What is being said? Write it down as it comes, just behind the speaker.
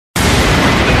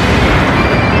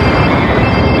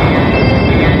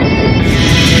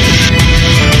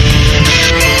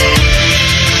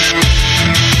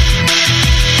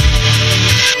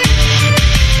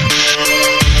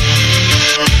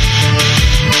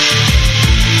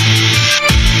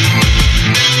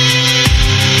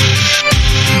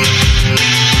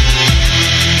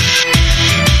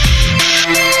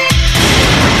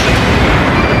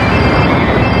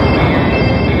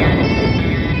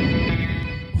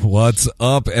What's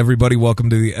up, everybody? Welcome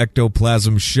to the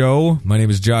Ectoplasm Show. My name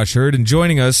is Josh Hurd, and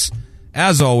joining us,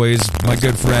 as always, my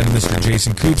good friend, Mr.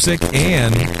 Jason Kupsik,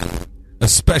 and a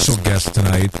special guest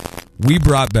tonight. We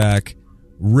brought back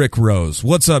Rick Rose.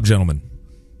 What's up, gentlemen?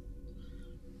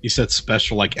 You said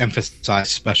special, like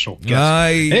emphasize special guest.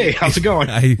 Hey, how's it going?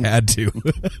 I had to.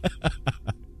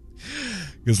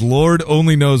 Because Lord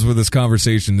only knows where this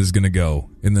conversation is going to go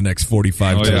in the next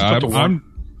 45 minutes.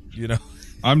 Yeah,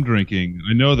 I'm drinking.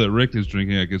 I know that Rick is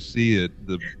drinking. I can see it,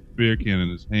 the beer can in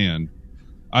his hand.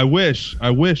 I wish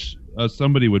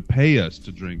somebody would pay us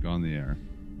to drink on the air.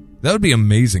 That would be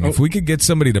amazing. If we could get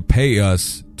somebody to pay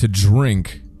us to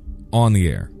drink on the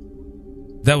air.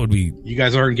 That would be... You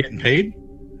guys aren't getting paid?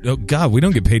 Oh, God, we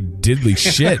don't get paid diddly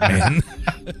shit, man.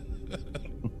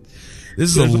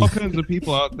 There's all kinds of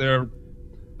people out there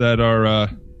that are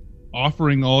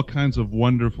offering all kinds of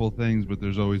wonderful things, but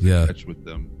there's always a catch with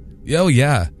them. Oh,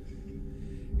 yeah.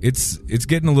 It's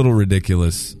getting a little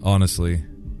ridiculous, honestly.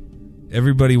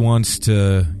 Everybody wants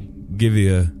to give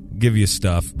you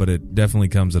stuff, but it definitely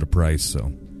comes at a price,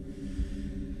 so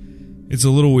it's a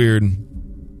little weird.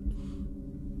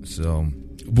 So,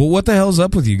 but what the hell's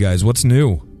up with you guys? What's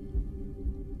new?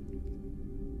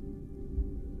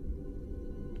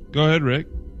 Go ahead, Rick.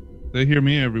 They hear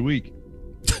me every week.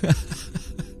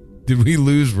 Did we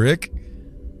lose Rick?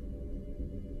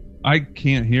 I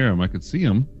can't hear him. I could see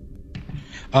him.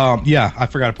 Yeah, I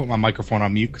forgot to put my microphone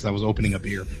on mute because I was opening a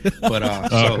beer. But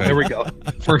so there we go.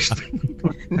 First,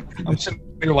 I'm sitting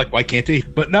there like, why can't he?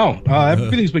 But no,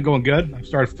 everything's been going good. I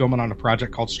started filming on a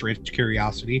project called Strange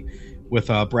Curiosity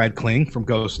with Brad Kling from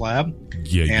Ghost Lab.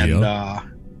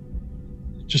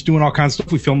 Just doing all kinds of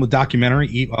stuff. We filmed the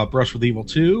documentary Brush with Evil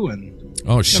 2 and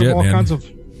all kinds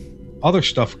of other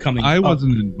stuff coming. I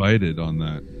wasn't invited on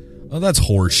that. Oh, that's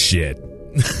horse shit.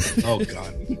 Oh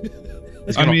God.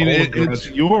 I mean, it's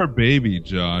your baby,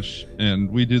 Josh, and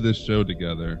we do this show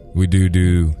together. We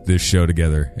do this show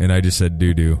together, and I just said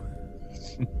do.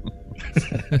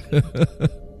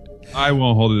 I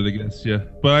won't hold it against you,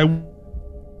 but I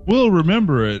will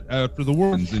remember it after the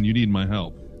wars, and you need my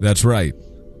help. That's right.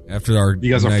 After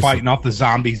you guys are fighting off the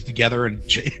zombies together, and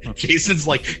Jason's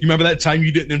like, "You remember that time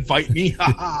you didn't invite me?"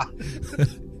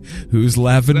 Who's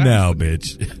laughing now,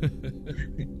 bitch?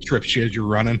 Trips you as you're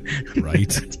running,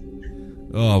 right?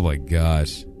 Oh my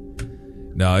gosh!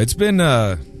 No, it's been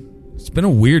a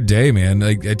weird day, man.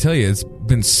 I tell you, it's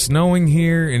been snowing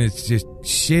here, and it's just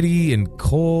shitty and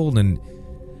cold. And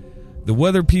the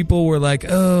weather people were like,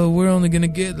 "Oh, we're only gonna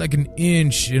get like an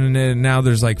inch," and then now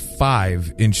there's like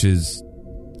 5 inches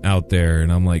out there,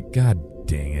 and I'm like, God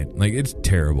dang it! Like, it's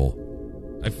terrible.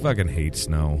 I fucking hate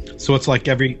snow. So it's like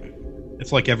every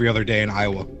other day in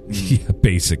Iowa. Yeah,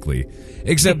 basically.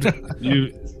 Except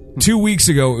 2 weeks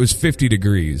ago it was 50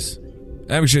 degrees.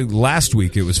 Actually, last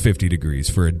week it was 50 degrees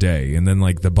for a day, and then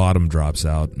like the bottom drops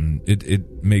out, and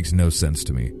it makes no sense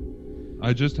to me.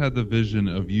 I just had the vision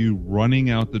of you running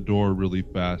out the door really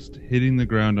fast, hitting the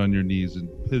ground on your knees, and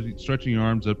stretching your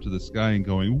arms up to the sky and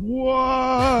going,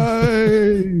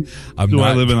 "Why I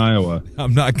live in Iowa?"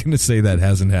 I'm not going to say that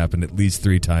hasn't happened at least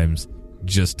 3 times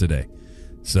just today.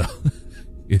 So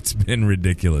it's been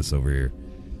ridiculous over here.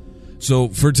 So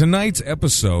for tonight's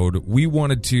episode, we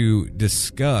wanted to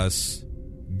discuss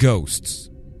ghosts.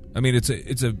 I mean, it's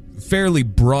a fairly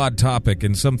broad topic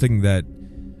and something that,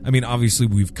 I mean, obviously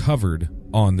we've covered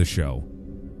on the show.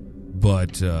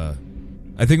 But I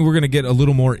think we're going to get a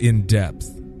little more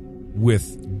in-depth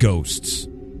with ghosts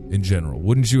in general.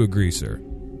 Wouldn't you agree, sir?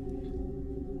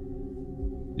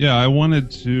 Yeah,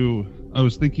 I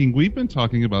was thinking we've been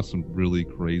talking about some really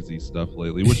crazy stuff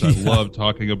lately, which I love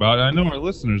talking about. I know our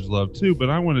listeners love too, but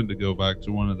I wanted to go back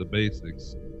to one of the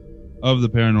basics of the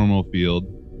paranormal field.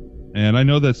 And I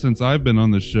know that since I've been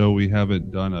on the show, we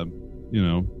haven't done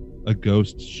a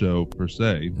ghost show per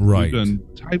se. Right. We've done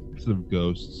types of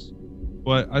ghosts,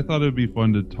 but I thought it would be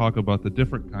fun to talk about the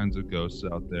different kinds of ghosts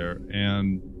out there,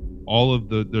 and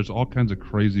there's all kinds of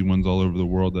crazy ones all over the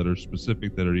world that are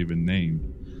specific, that are even named,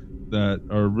 that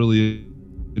are really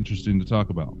interesting to talk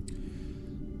about.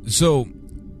 So,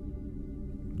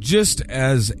 just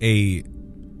as a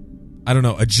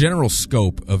general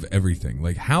scope of everything,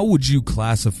 like, how would you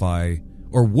classify,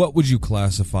 or what would you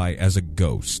classify as a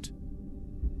ghost?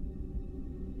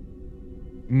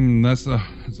 That's a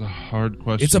hard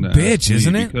question. It's a bitch,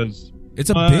 isn't it? Because it's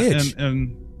a bitch.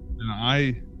 And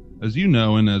I, as you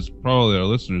know, and as probably our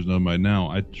listeners know by now,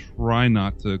 I try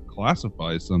not to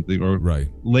classify something or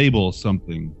label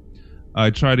something. I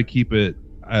try to keep it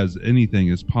as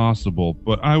anything as possible.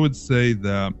 But I would say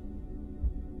that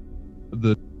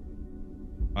the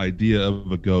idea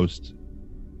of a ghost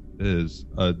is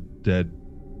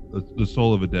the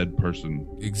soul of a dead person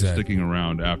sticking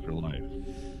around after life.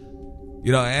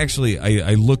 You know,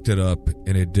 I looked it up,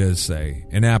 and it does say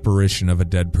an apparition of a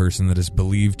dead person that is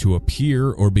believed to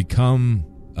appear or become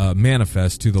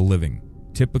manifest to the living,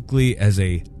 typically as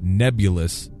a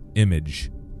nebulous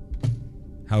image.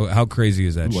 How crazy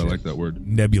is that? Ooh, shit? I like that word.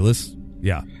 Nebulous.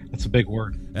 Yeah, that's a big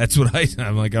word. That's what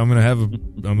I'm like. I'm gonna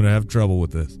have trouble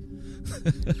with this.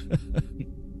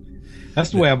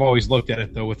 That's the way I've always looked at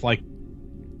it, though.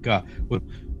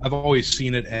 I've always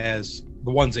seen it as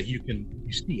the ones that you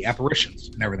see apparitions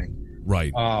and everything.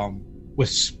 Right. With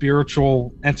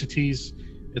spiritual entities,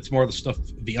 it's more the stuff,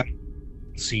 the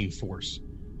unseen force.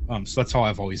 So that's how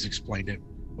I've always explained it.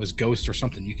 Was ghosts or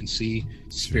something you can see.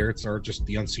 Spirits are just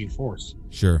the unseen force.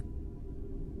 Sure.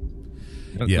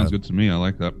 That sounds good to me. I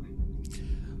like that.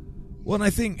 Well,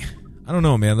 and I don't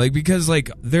know, man. Like, because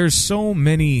like there's so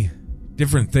many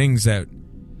different things that,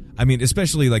 I mean,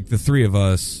 especially like the three of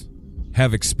us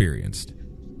have experienced.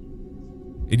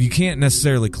 And you can't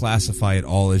necessarily classify it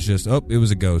all as just, it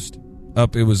was a ghost.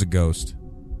 It was a ghost.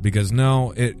 Because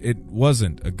no, it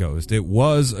wasn't a ghost. It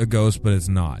was a ghost, but it's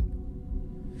not.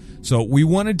 So we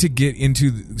wanted to get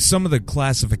into some of the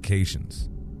classifications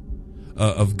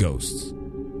of ghosts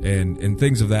and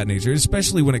things of that nature,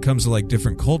 especially when it comes to like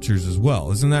different cultures as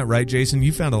well. Isn't that right, Jason?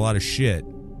 You found a lot of shit.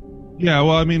 Yeah,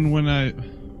 well, I mean,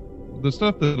 the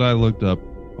stuff that I looked up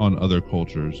on other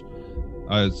cultures,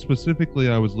 I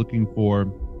was looking for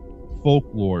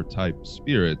folklore type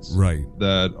spirits, right,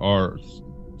 that are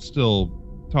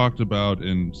still talked about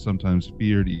and sometimes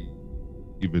feared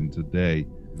even today.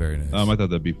 Very nice. I thought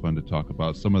that'd be fun to talk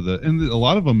about some of and a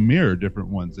lot of them mirror different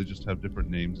ones. They just have different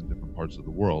names in different parts of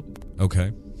the world.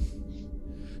 Okay.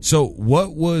 So,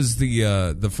 what was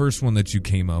the first one that you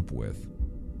came up with?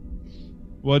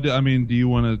 Well, I mean, do you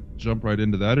want to jump right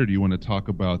into that, or do you want to talk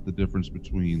about the difference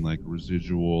between like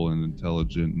residual and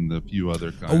intelligent and a few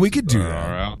other kinds? Oh, we could do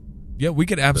that. Yeah, we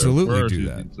could absolutely do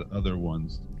that. The other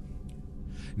ones.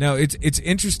 Now, it's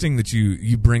interesting that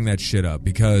you bring that shit up,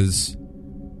 because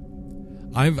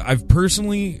I've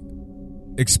personally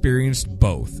experienced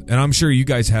both, and I'm sure you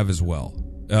guys have as well.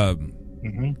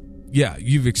 Yeah,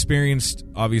 you've experienced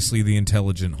obviously the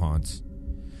intelligent haunts,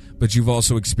 but you've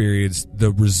also experienced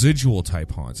the residual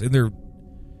type haunts, and they're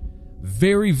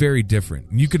very, very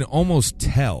different. You can almost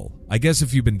tell. I guess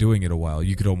if you've been doing it a while,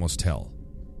 you could almost tell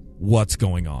what's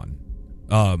going on.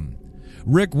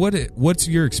 Rick, what's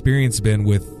your experience been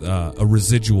with a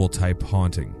residual type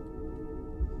haunting?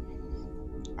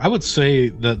 I would say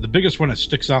the biggest one that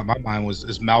sticks out in my mind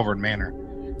is Malvern Manor.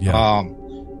 Yeah.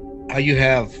 How you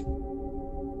have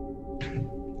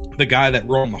the guy that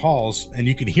roamed the halls, and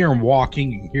you can hear him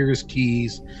walking, you can hear his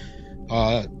keys,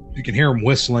 you can hear him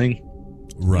whistling.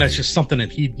 Right. And that's just something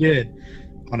that he did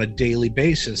on a daily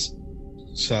basis.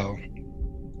 So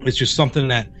it's just something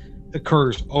that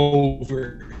occurs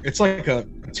over. It's like a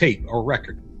tape or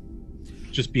record,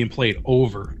 just being played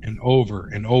over and over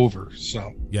and over.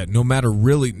 So yeah, no matter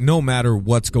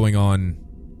what's going on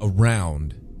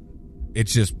around,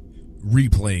 it's just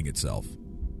replaying itself.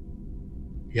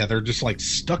 Yeah, they're just like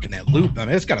stuck in that loop. I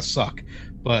mean, it's gotta suck.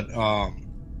 But well,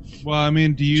 I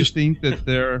mean, do you think that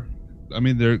there could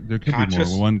be more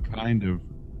than one kind of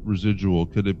residual?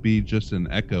 Could it be just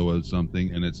an echo of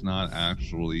something, and it's not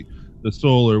actually the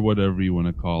soul or whatever you want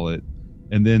to call it?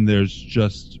 And then there's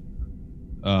just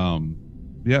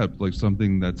like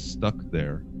something that's stuck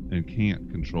there and can't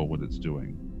control what it's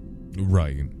doing.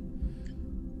 Right.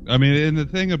 I mean, and the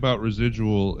thing about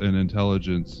residual and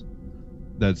intelligence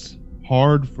that's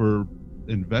hard for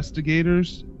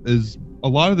investigators is a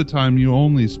lot of the time you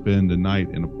only spend a night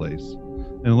in a place.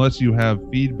 And unless you have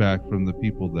feedback from the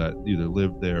people that either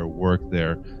live there or work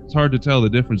there, it's hard to tell the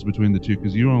difference between the two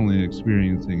because you're only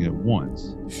experiencing it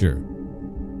once. Sure.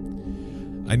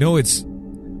 I know it's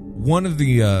one of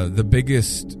the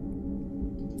biggest,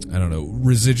 I don't know,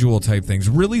 residual type things.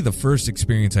 Really, the first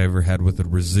experience I ever had with a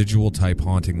residual type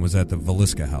haunting was at the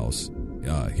Villisca House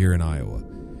here in Iowa.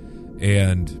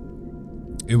 And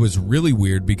it was really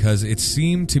weird because it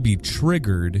seemed to be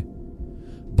triggered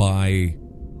by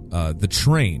the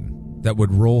train that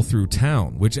would roll through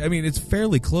town, which, I mean, it's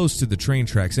fairly close to the train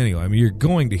tracks anyway. I mean, you're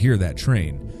going to hear that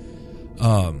train.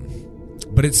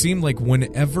 But it seemed like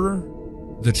whenever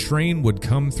the train would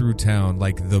come through town,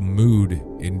 like the mood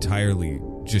entirely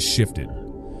just shifted.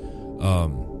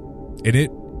 And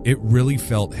it really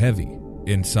felt heavy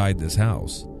inside this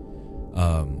house.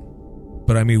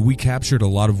 But I mean, we captured a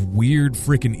lot of weird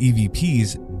freaking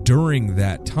EVPs during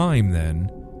that time then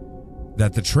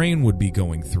that the train would be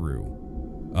going through.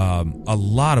 A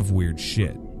lot of weird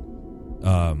shit.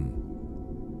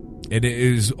 it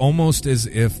is almost as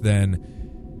if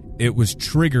then it was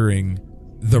triggering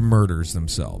the murders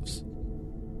themselves.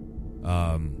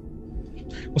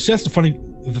 Well, see, that's the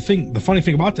funny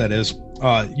thing about that is,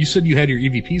 you said you had your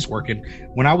EVPs working.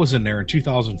 When I was in there in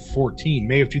 2014,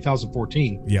 May of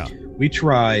 2014, yeah, we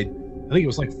tried, I think it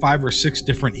was like 5 or 6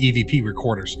 different EVP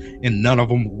recorders, and none of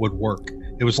them would work.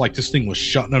 It was like this thing was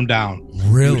shutting them down.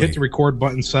 Really? You would hit the record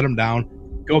button, set them down,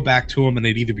 go back to them, and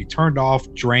they'd either be turned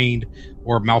off, drained,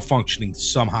 or malfunctioning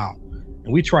somehow.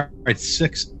 And we tried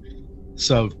 6.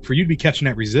 So for you to be catching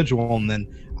that residual, and then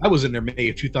I was in there May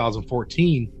of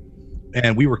 2014,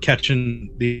 and we were catching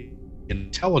the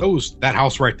intelligence, that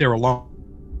house right there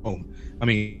alone. I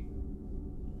mean,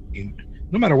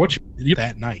 no matter what you did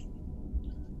that night.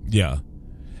 Yeah.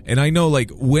 And I know,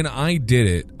 like, when I did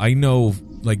it, I know,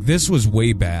 like, this was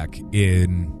way back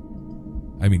in,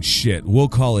 I mean, shit, we'll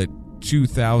call it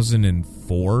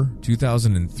 2004,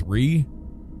 2003,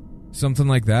 something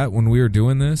like that, when we were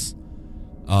doing this.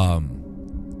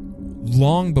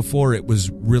 Long before it was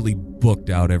really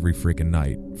booked out every freaking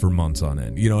night for months on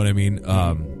end. You know what I mean?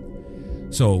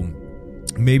 So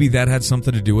maybe that had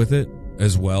something to do with it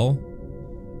as well.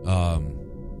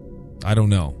 I don't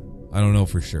know. I don't know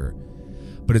for sure.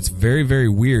 But it's very, very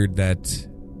weird that,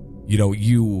 you know,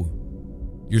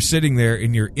 you're sitting there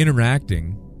and you're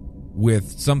interacting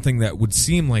with something that would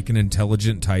seem like an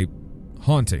intelligent type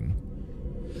haunting.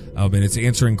 And it's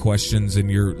answering questions,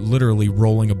 and you're literally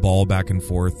rolling a ball back and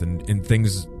forth, and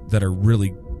things that are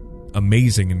really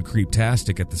amazing and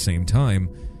creeptastic at the same time.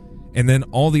 And then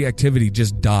all the activity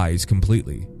just dies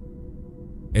completely.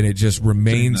 And it just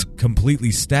remains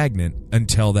completely stagnant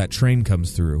until that train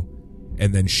comes through,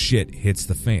 and then shit hits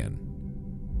the fan.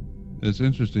 It's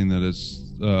interesting that it's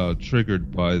triggered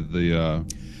by the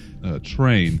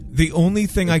train. The only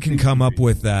thing I can come up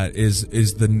with that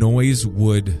is the noise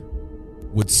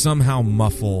would somehow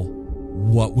muffle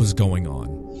what was going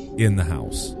on in the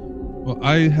house. Well,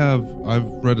 I've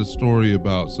read a story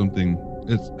about something.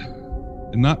 It's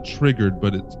not triggered,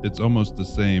 but it's almost the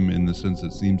same in the sense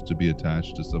it seems to be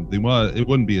attached to something. Well, it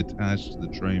wouldn't be attached to the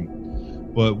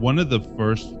train, but one of the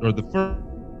first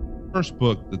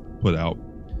book that put out,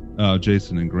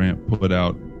 Jason and Grant put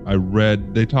out, I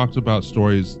read, they talked about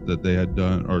stories that they had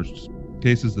done, or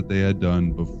cases that they had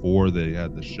done before they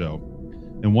had the show.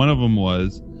 And one of them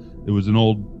it was an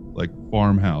old, like,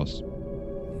 farmhouse.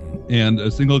 And a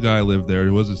single guy lived there.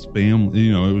 It was his family,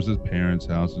 you know, it was his parents'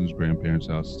 house and his grandparents'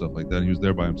 house, stuff like that. And he was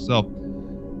there by himself.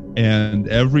 And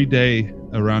every day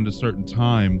around a certain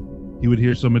time, he would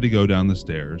hear somebody go down the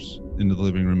stairs into the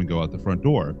living room and go out the front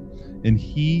door. And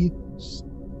he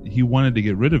wanted to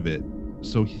get rid of it.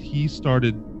 So he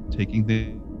started taking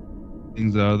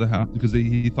things out of the house because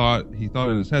he thought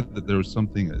in his head that there was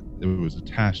something that was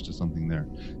attached to something there.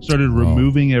 Started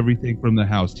removing everything from the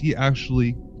house. He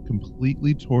actually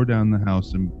completely tore down the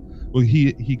house, and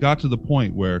he got to the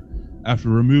point where after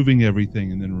removing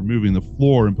everything and then removing the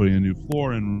floor and putting a new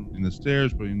floor in the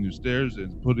stairs, putting new stairs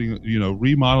and putting, you know,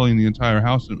 remodeling the entire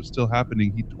house, and it was still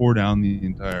happening, he tore down the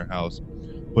entire house,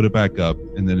 put it back up,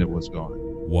 and then it was gone.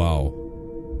 Wow.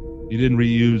 He didn't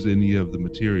reuse any of the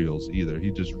materials either.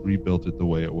 He just rebuilt it the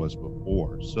way it was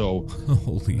before. So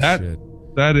holy shit.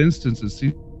 That instance, it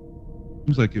seems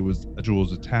like it was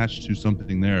attached to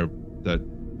something there that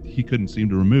he couldn't seem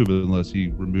to remove it unless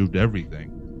he removed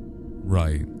everything.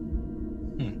 Right.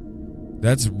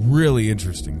 That's really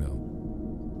interesting,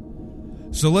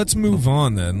 though. So let's move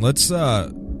on then. Let's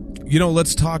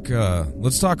talk a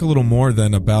little more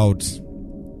then about,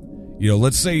 you know,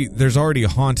 let's say there's already a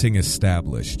haunting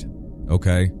established.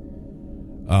 Okay.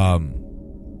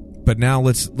 But now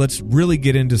let's really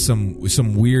get into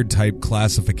some weird type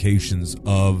classifications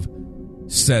of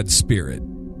said spirit.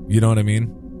 You know what I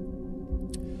mean?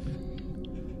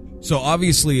 So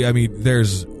obviously, I mean,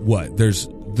 there's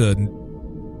the,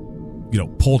 you know,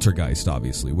 poltergeist,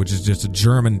 obviously, which is just a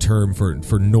German term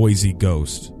for noisy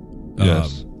ghost.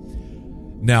 Yes.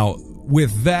 Now,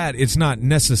 with that, it's not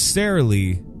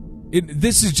necessarily.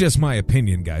 This is just my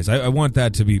opinion, guys. I want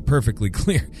that to be perfectly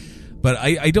clear. But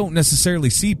I don't necessarily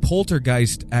see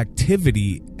poltergeist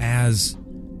activity as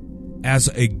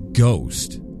a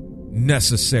ghost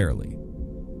necessarily.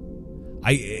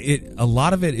 A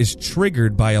lot of it is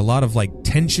triggered by a lot of, like,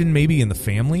 tension maybe in the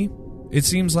family, it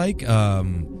seems like.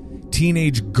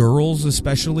 Teenage girls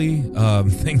especially,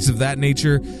 things of that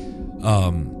nature.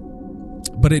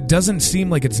 But it doesn't seem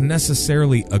like it's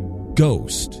necessarily a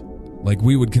ghost, like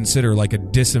we would consider like a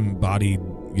disembodied,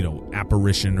 you know,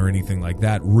 apparition or anything like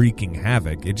that wreaking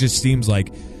havoc. It just seems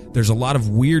like there's a lot of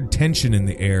weird tension in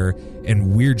the air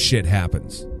and weird shit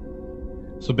happens.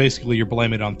 So basically, you're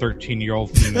blaming it on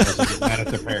 13-year-old females that get mad at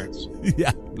their parents.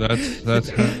 Yeah. That's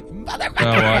how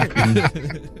I can.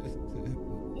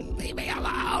 Leave me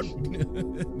alone.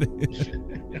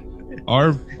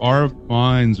 Our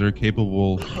minds are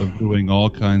capable of doing all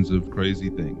kinds of crazy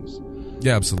things.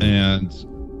 Yeah, absolutely. And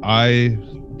I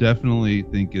definitely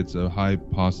think it's a high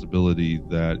possibility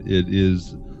that it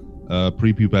is a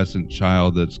prepubescent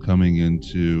child that's coming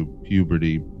into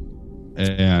puberty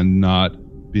and not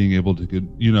being able to,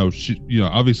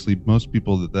 obviously most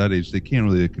people at that age, they can't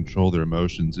really control their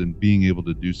emotions, and being able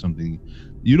to do something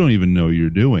you don't even know you're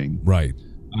doing. Right.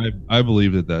 I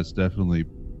believe that that's definitely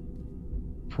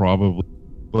probably,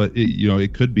 but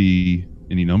it could be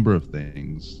any number of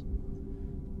things.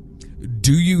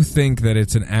 Do you think that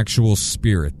it's an actual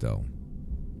spirit, though?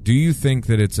 Do you think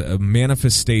that it's a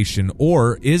manifestation,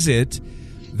 or is it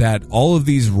that all of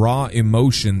these raw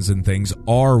emotions and things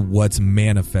are what's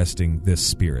manifesting this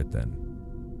spirit then?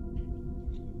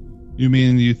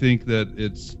 You think that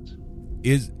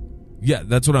yeah,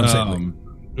 that's what I'm saying.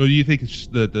 Or do you think it's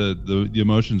that the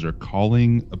emotions are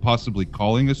possibly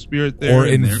calling a spirit there, or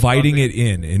inviting it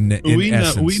in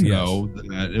essence? We know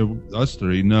that us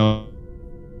three know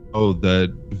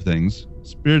that things,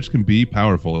 spirits can be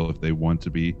powerful if they want to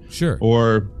be. Sure.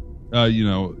 Or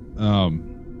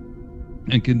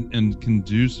and can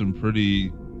do some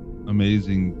pretty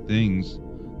amazing things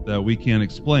that we can't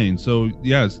explain. So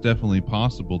yeah, it's definitely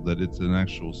possible that it's an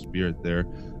actual spirit there.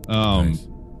 Nice.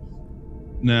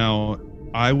 Now,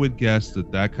 I would guess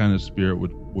that kind of spirit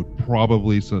would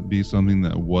probably be something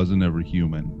that wasn't ever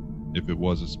human, if it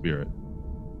was a spirit.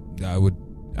 I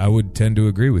would tend to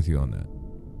agree with you on that.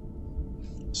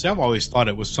 See, I've always thought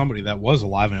it was somebody that was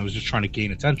alive and it was just trying to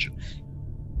gain attention.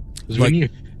 Like, a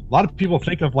lot of people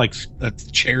think of like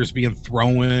chairs being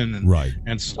thrown and right,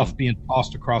 and stuff being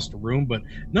tossed across the room, but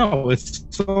no, it's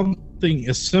something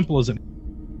as simple as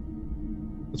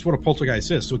that's what a poltergeist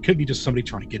is. So it could be just somebody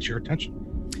trying to get your attention.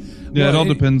 Yeah, it all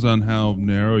depends on how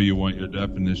narrow you want your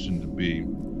definition to be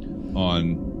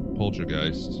on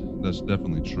poltergeist. That's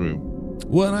definitely true.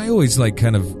 Well, and I always I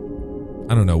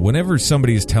don't know, whenever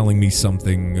somebody is telling me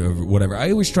something or whatever,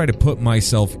 I always try to put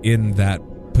myself in that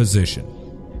position.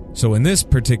 So in this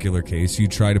particular case, you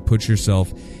try to put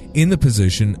yourself in the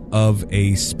position of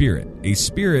a spirit. A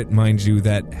spirit, mind you,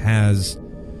 that has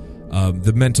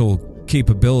the mental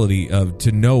capability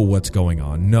to know what's going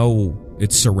on, know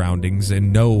its surroundings,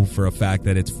 and know for a fact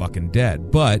that it's fucking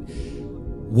dead. But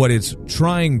what it's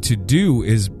trying to do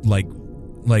is, like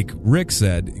Rick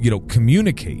said,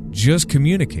 communicate. Just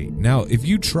communicate. Now, if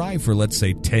you try for, let's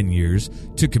say, 10 years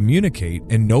to communicate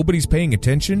and nobody's paying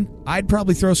attention, I'd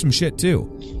probably throw some shit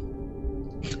too.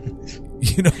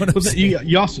 You know what I'm saying?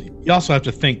 You also have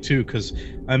to think too, because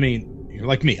you're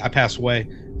like me. I pass away.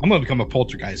 I'm going to become a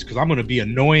poltergeist because I'm going to be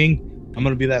annoying. I'm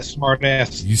going to be that smart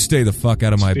ass. You stay the fuck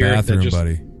out of my bathroom,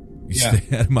 buddy. Stay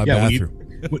out of my bathroom.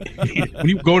 When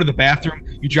you go to the bathroom,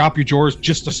 you drop your drawers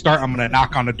just to start. I'm going to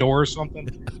knock on the door or something.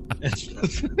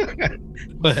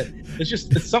 But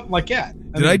it's something like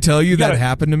that. Did I tell you that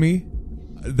happened to me?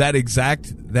 That exact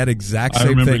same thing happened.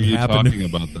 I remember you talking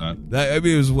about that.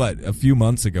 It was a few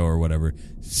months ago or whatever.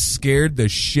 Scared the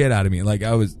shit out of me. Like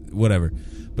I was whatever.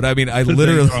 But I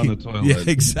literally on the toilet. Yeah,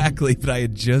 exactly. But I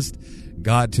had just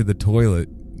got to the toilet,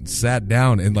 sat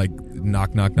down, and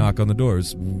knock on the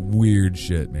doors. Weird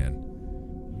shit, man.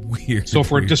 Weird. So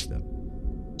for weird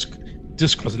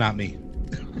disc was not me.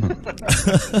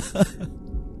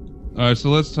 All right, so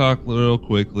let's talk real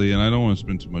quickly, and I don't want to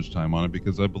spend too much time on it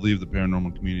because I believe the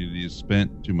paranormal community has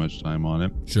spent too much time on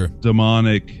it. Sure.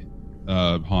 Demonic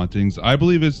hauntings. I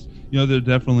believe it's, they're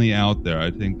definitely out there. I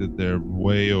think that they're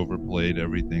way overplayed.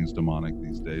 Everything's demonic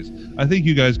these days. I think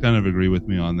you guys kind of agree with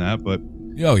me on that, but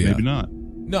maybe not.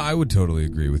 No, I would totally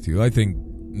agree with you. I think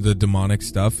the demonic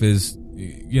stuff is,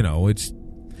 it's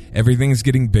everything's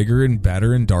getting bigger and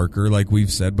better and darker, like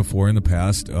we've said before in the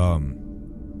past. But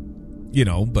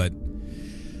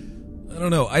I don't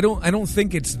know. I don't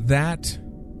think it's that.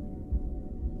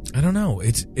 I don't know.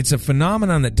 It's a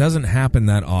phenomenon that doesn't happen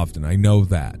that often. I know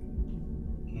that.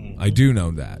 I do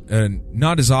know that. And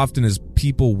not as often as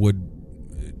people would,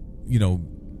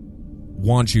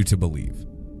 want you to believe,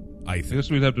 I think. I guess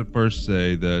we'd have to first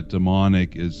say that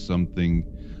demonic is something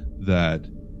that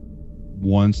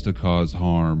wants to cause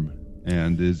harm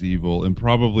and is evil, and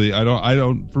probably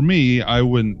for me, I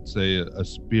wouldn't say a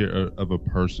spirit of a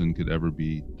person could ever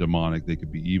be demonic. They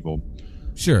could be evil.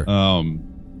 Sure.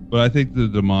 But I think the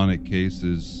demonic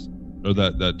cases, or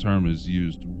that term is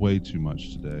used way too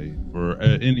much today for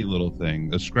any little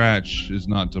thing. A scratch is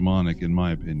not demonic in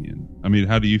my opinion.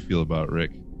 How do you feel about it,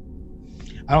 Rick?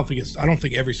 I don't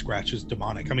think every scratch is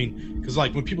demonic. I mean, because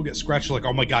like when people get scratched, like,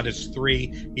 oh my God, it's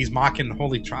 3. He's mocking the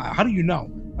holy trial. How do you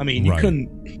know? I mean, you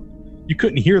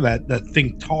couldn't hear that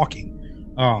thing talking.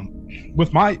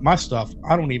 With my stuff,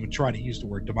 I don't even try to use the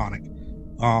word demonic,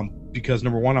 because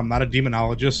number one, I'm not a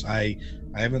demonologist. I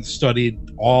haven't studied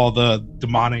all the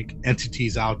demonic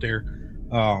entities out there,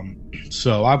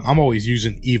 so I'm always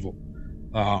using evil,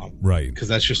 right? Because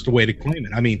that's just the way to claim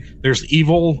it. I mean, there's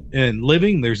evil in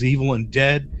living, there's evil in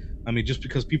dead. I mean, just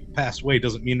because people pass away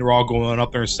doesn't mean they're all going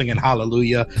up there and singing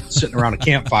hallelujah, sitting around a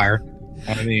campfire.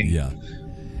 I mean, yeah,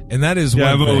 and that is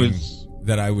one thing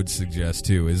that I would suggest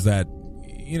too, is that,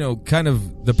 you know, kind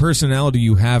of the personality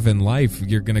you have in life,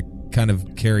 you're going to kind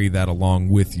of carry that along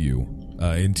with you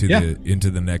into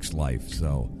the next life.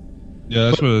 So yeah,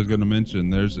 that's what I was going to mention.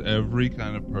 There's every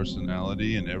kind of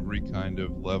personality and every kind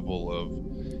of level of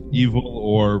evil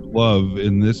or love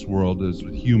in this world. As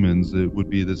with humans, it would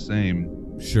be the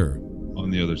same. Sure. On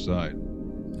the other side.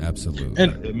 Absolutely.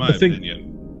 And in my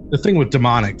opinion, the thing with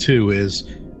demonic too is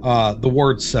the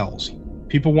word sells.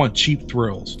 People want cheap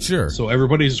thrills. Sure. So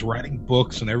everybody's writing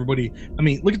books, and everybody, I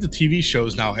mean, look at the TV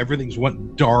shows now. Everything's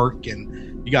went dark,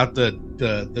 and you got the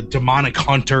demonic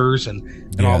hunters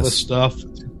and all this stuff.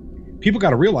 People got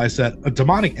to realize that a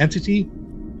demonic entity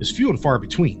is few and far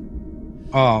between.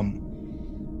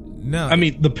 No. I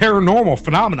mean, the paranormal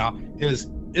phenomena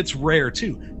it's rare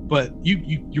too, but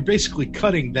you're basically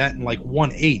cutting that in like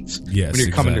 1/8 when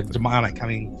you're coming to demonic. I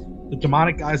mean, the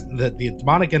demonic guys, the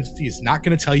demonic entity is not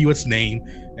going to tell you its name,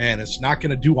 and it's not going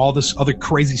to do all this other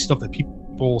crazy stuff that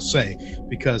people say.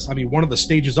 Because, I mean, one of the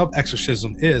stages of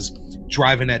exorcism is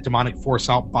driving that demonic force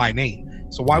out by name.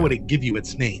 So why would it give you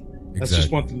its name? That's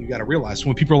just one thing you got to realize. So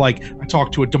when people are like, I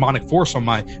talk to a demonic force on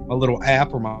my little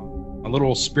app or my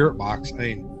little spirit box, I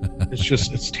mean,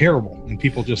 it's terrible. And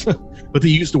people just, but they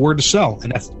use the word to sell,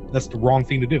 and that's the wrong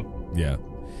thing to do. Yeah.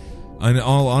 In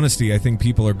all honesty, I think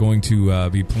people are going to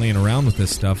be playing around with this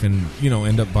stuff and, you know,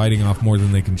 end up biting off more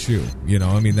than they can chew. You know,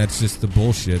 I mean, that's just the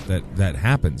bullshit that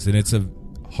happens. And it's a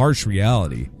harsh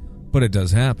reality, but it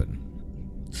does happen.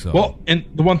 So. Well, and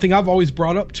the one thing I've always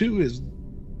brought up, too, is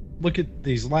look at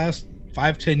these last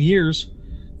 5-10 years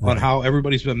on how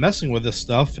everybody's been messing with this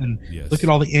stuff. And look at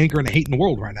all the anger and hate in the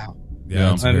world right now.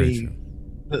 Yeah, I mean,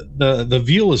 the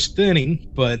veal is thinning,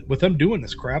 but with them doing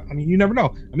this crap, I mean, you never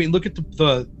know. I mean, look at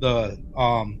the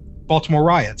Baltimore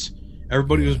riots.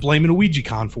 Everybody was blaming a Ouija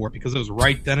con for it because it was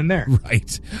right then and there.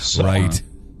 Right. Right.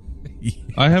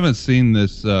 I haven't seen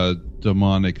this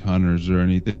demonic hunters or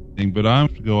anything, but I'm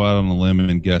going to go out on a limb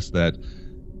and guess that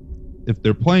if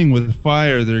they're playing with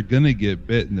fire, they're going to get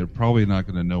bit, and they're probably not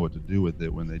going to know what to do with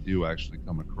it when they do actually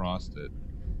come across it.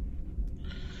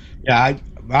 Yeah,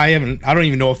 I don't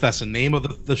even know if that's the name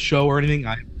of the show or anything.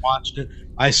 I haven't watched it.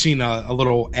 I seen a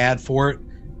little ad for it,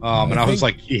 and I was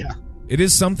like, yeah. It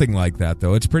is something like that,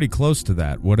 though. It's pretty close to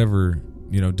that. Whatever,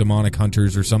 you know, demonic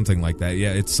hunters or something like that.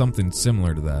 Yeah, it's something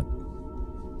similar to that.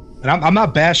 And I'm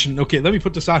not bashing. Okay, let me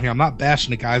put this out here. I'm not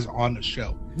bashing the guys on the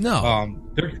show. No.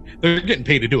 They're getting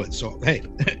paid to do it. So, hey,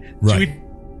 right.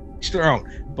 Each their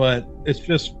own. But it's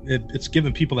just, it's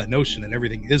giving people that notion that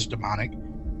everything is demonic,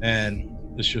 and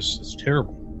it's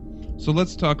terrible. So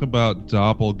let's talk about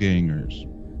doppelgangers.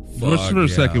 Fuck, just for a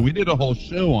second, we did a whole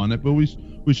show on it, but we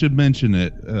should mention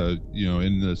it,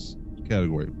 in this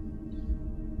category.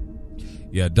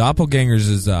 Yeah, doppelgangers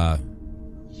is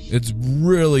it's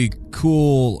really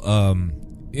cool,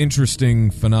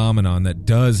 interesting phenomenon that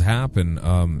does happen.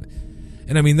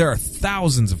 And I mean, there are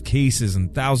thousands of cases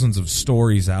and thousands of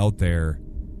stories out there.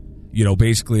 You know,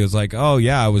 basically, it's like, oh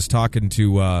yeah, I was talking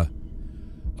to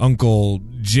Uncle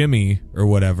Jimmy or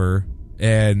whatever,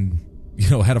 and you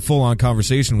know, had a full-on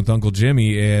conversation with Uncle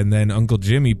Jimmy, and then Uncle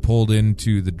Jimmy pulled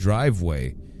into the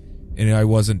driveway, and I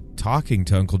wasn't talking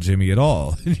to Uncle Jimmy at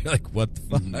all. And you're like, what the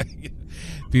fuck?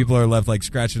 People are left like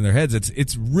scratching their heads.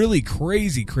 It's really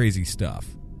crazy stuff.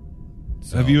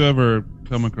 So. Have you ever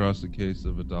come across a case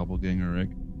of a doppelganger, Rick?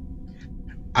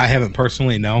 I haven't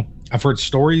personally, no. I've heard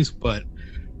stories, but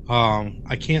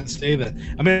I can't say that.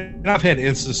 I mean, I've had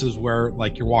instances where,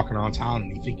 like, you're walking around town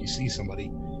and you think you see somebody,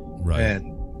 right?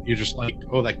 And you're just like,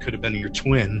 oh, that could have been your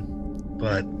twin.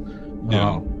 But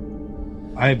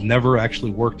I've never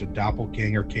actually worked a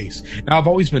doppelganger case. Now, I've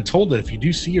always been told that if you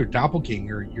do see your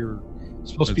doppelganger, you're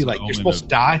supposed to be like, you're supposed to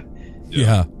die.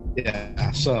 Yeah.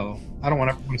 So I don't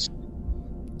want everyone to.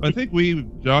 I think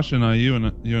Josh and I, you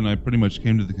and I pretty much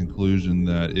came to the conclusion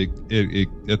that it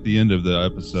at the end of the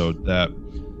episode that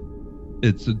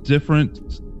it's a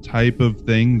different type of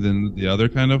thing than the other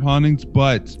kind of hauntings,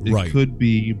 but it could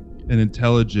be an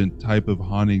intelligent type of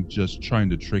haunting just trying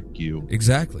to trick you.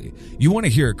 Exactly. You want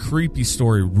to hear a creepy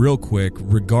story real quick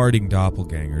regarding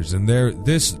doppelgangers, and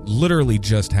this literally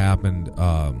just happened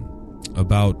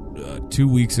about 2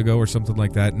 weeks ago or something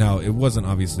like that. Now, it wasn't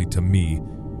obviously to me,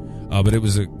 but it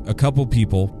was a couple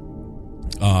people.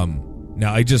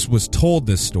 Now, I just was told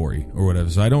this story or whatever,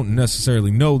 so I don't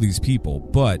necessarily know these people,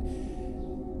 but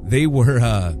they were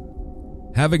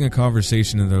having a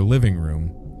conversation in their living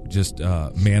room, just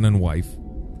man and wife,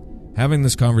 having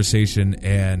this conversation,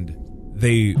 and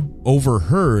they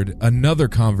overheard another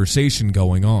conversation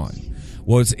going on.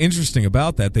 What's interesting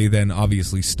about that, they then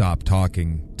obviously stopped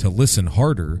talking to listen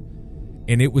harder,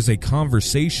 and it was a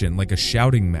conversation, like a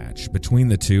shouting match between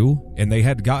the two, and they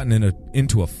had gotten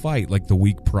into a fight like the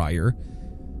week prior,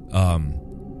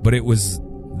 but it was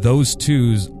those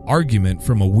two's argument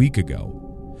from a week ago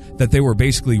that they were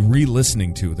basically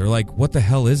re-listening to. They're like, what the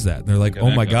hell is that? And they're like,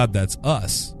 oh my God, that's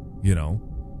us, you know?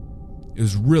 It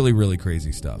was really, really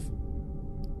crazy stuff.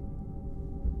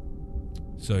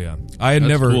 So yeah, I've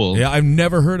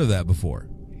never heard of that before.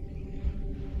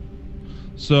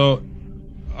 So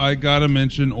I gotta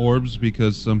mention orbs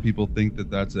because some people think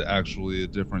that that's actually a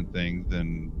different thing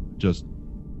than just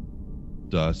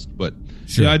dust. But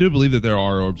sure. Yeah, I do believe that there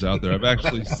are orbs out there. I've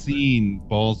actually seen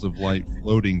balls of light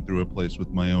floating through a place with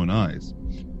my own eyes.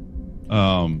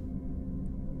 Now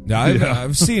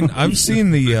I've seen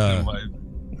the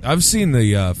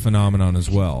phenomenon as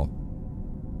well,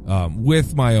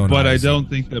 with my own eyes. But I don't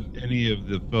think that any of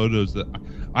the photos that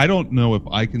I don't know if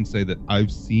I can say that I've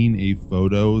seen a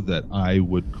photo that I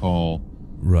would call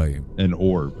an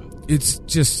orb. It's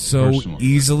just so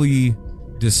easily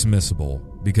dismissible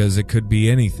because it could be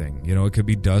anything. You know, it could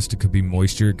be dust, it could be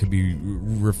moisture, it could be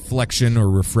reflection or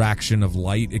refraction of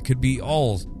light. It could be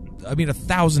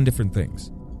 1,000 different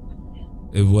things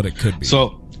is what it could be.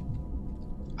 So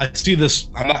I see this.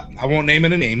 I won't name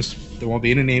any names. There won't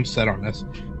be any names said on this.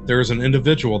 There is an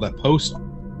individual that posts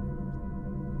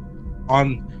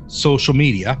on social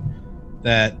media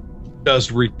that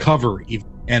does recovery,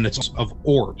 and it's of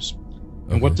orbs.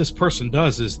 And what this person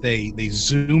does is they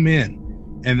zoom in,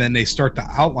 and then they start to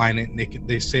outline it, and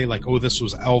they say like, "Oh, this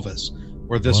was Elvis,"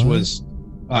 or "This was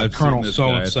Colonel so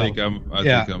and so."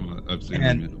 I've seen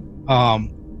him.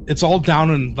 It's all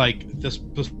down in like this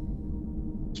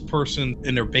person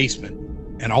in their basement,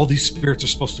 and all these spirits are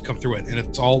supposed to come through it, and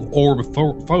it's all orb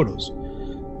photos.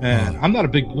 And I'm not a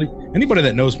big believer. Anybody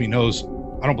that knows me knows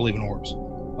I don't believe in orbs.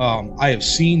 I have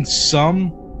seen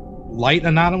some light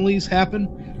anomalies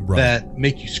happen that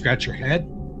make you scratch your head,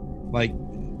 like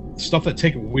stuff that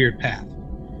take a weird path.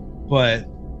 But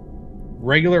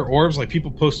regular orbs, like people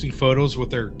posting photos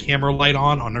with their camera light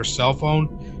on their cell phone,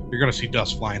 you're going to see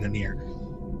dust flying in the air.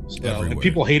 So, and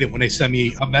people hate it when they send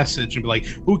me a message and be like,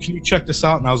 "Oh, can you check this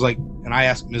out?" And I was like, and I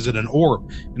asked them, "Is it an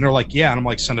orb?" And they're like, "Yeah." And I'm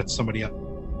like, "Send it to somebody else."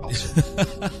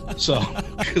 So,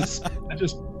 because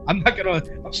I'm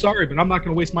sorry, but I'm not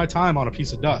gonna waste my time on a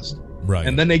piece of dust. Right.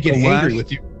 And then they get angry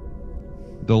with you.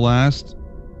 The last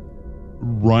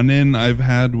run-in I've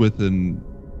had with an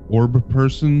orb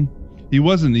person, he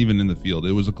wasn't even in the field.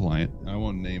 It was a client. I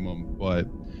won't name him, but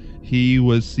he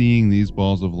was seeing these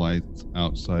balls of light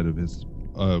outside of his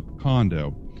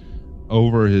condo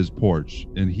over his porch,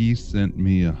 and he sent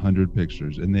me 100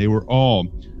 pictures, and they were all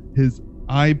his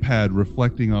iPad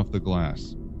reflecting off the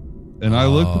glass. And I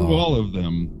looked through all of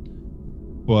them,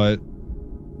 but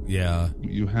yeah,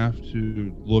 you have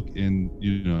to look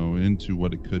into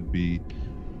what it could be.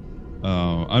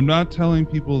 I'm not telling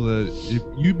people that if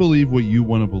you believe what you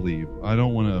want to believe, I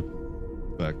don't want to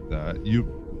affect that. You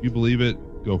believe it,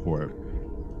 go for it.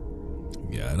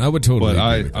 Yeah, and I would totally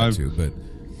agree with that too. But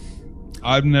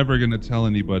I'm never going to tell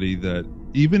anybody that,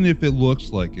 even if it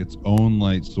looks like its own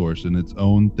light source and its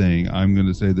own thing, I'm going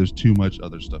to say there's too much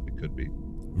other stuff it could be.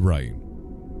 Right.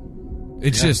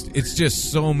 It's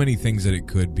just so many things that it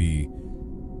could be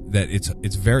that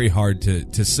it's very hard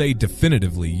to say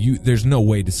definitively. There's no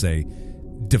way to say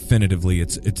definitively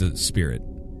it's a spirit.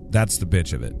 That's the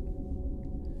bitch of it.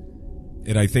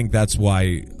 And I think that's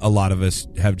why a lot of us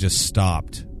have just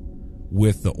stopped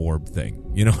with the orb thing.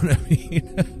 You know what I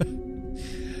mean?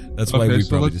 That's why we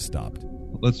probably just stopped.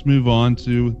 Let's move on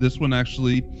to this one.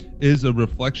 Actually is a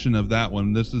reflection of that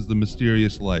one. This is the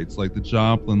mysterious lights, like the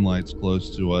Joplin lights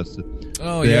close to us.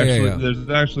 Oh, yeah. There's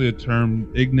actually a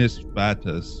term, ignis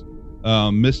fatuus,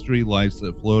 mystery lights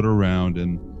that float around,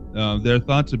 and they're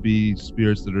thought to be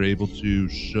spirits that are able to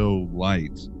show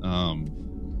light.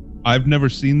 I've never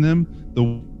seen them. The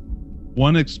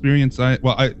one experience that's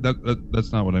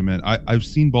not what I meant. I've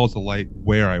seen balls of light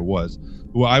where I was.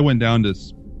 Well, I went down to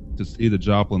see the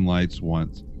Joplin lights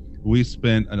once, We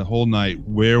spent a whole night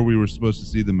where we were supposed to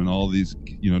see them, and all these,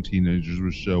 teenagers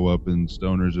would show up and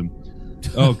stoners. And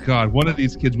oh God, one of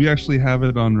these kids, we actually have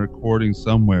it on recording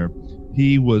somewhere.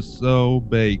 He was so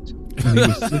baked, and he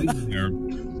was sitting there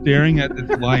staring at this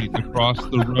light across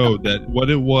the road. That what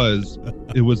it was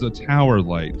a tower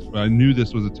light. I knew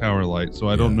this was a tower light, so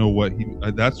I don't know what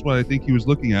that's what I think he was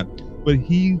looking at. But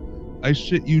I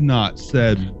shit you not,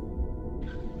 said,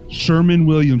 Sherman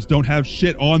Williams don't have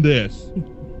shit on this.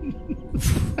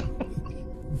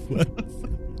 What?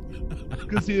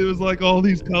 Because it was like all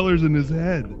these colors in his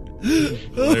head.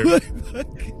 Oh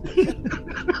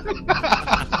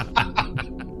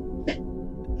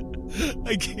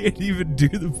I can't even do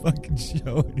the fucking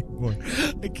show anymore.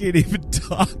 I can't even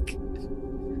talk.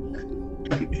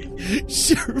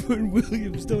 Sherman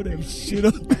Williams don't have shit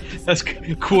on this. That's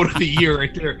quote of the year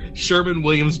right there. Sherman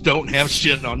Williams don't have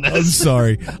shit on this. I'm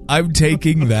sorry. I'm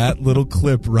taking that little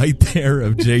clip right there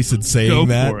of Jason saying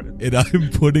that, and I'm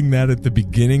putting that at the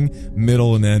beginning,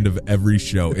 middle, and end of every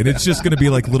show. And it's just going to be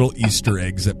like little Easter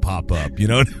eggs that pop up. You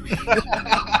know what I mean?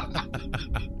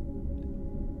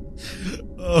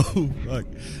 Oh, fuck.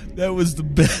 That was the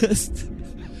best.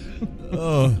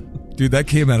 Oh, dude, that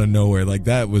came out of nowhere. Like,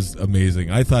 that was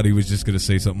amazing. I thought he was just going to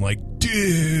say something like,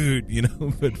 dude,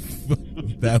 but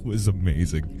that was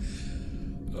amazing.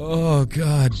 Oh,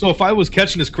 God. So if I was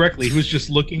catching this correctly, he was just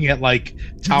looking at, like,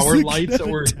 tower lights that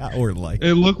were... Tower light.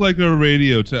 It looked like a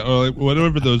radio tower, like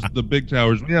whatever the big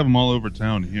towers. We have them all over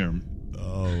town here.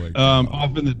 Oh, my God.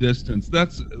 Off in the distance.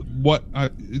 That's what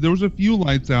there was a few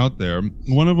lights out there.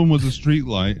 One of them was a street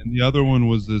light, and the other one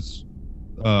was this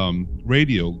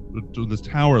radio, this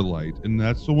tower light, and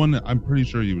that's the one that I'm pretty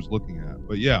sure he was looking at.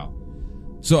 But yeah.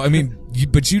 So I mean,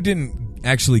 but you didn't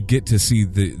actually get to see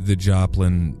the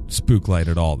Joplin spook light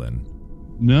at all, then?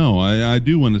 No, I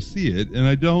do want to see it, and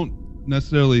I don't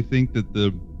necessarily think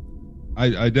that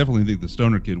I definitely think the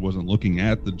stoner kid wasn't looking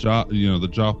at the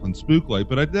Joplin spook light,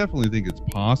 but I definitely think it's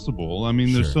possible. I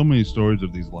mean, there's so many stories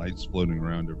of these lights floating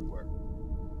around everywhere.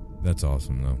 That's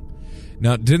awesome, though.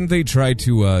 Now, didn't they try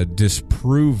to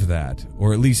disprove that,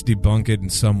 or at least debunk it in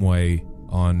some way?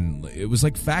 It was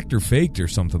like Fact or Faked or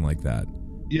something like that.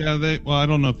 Yeah, I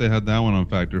don't know if they had that one on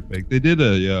Fact or Fake. They did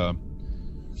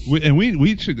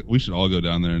we should all go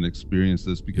down there and experience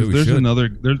this, because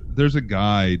there's a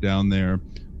guy down there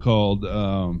called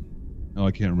I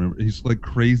can't remember. He's like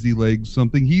Crazy Legs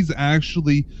something. He's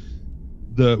actually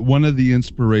one of the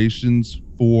inspirations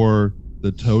for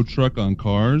the tow truck on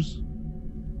Cars.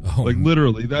 Oh, like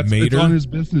literally, it's on his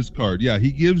business card. Yeah,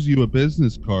 he gives you a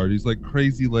business card. He's like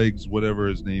Crazy Legs, whatever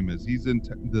his name is. He's in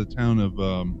the town of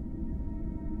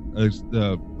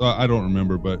I don't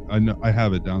remember, but I know I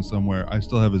have it down somewhere. I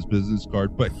still have his business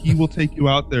card, but he will take you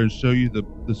out there and show you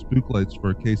the spook lights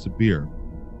for a case of beer.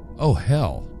 Oh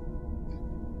hell!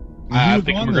 I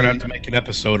think we're gonna have to make an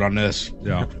episode on this.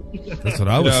 Yeah, that's what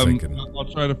I was thinking. I'll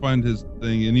try to find his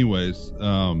thing, anyways.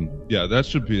 Yeah, that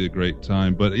should be a great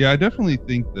time. But yeah, I definitely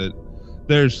think that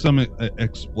there's some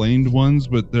explained ones,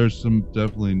 but there's some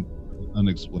definitely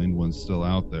unexplained ones still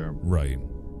out there. Right.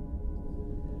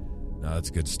 No, that's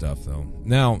good stuff, though.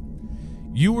 Now,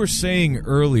 you were saying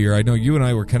earlier, I know you and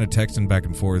I were kind of texting back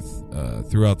and forth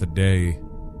throughout the day.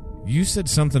 You said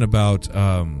something about,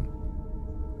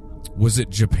 was it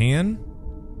Japan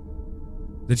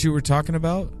that you were talking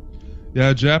about?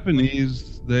 Yeah,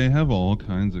 Japanese, they have all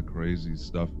kinds of crazy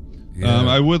stuff. Yeah.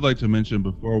 I would like to mention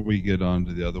before we get on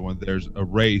to the other one, there's a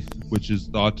wraith, which is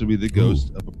thought to be the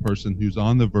ghost of a person who's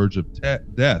on the verge of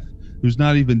death, who's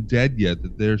not even dead yet.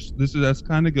 That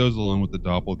kind of goes along with the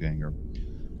doppelganger,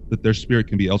 that their spirit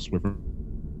can be elsewhere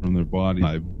from their body.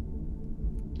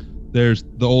 There's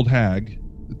the old hag,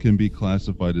 that can be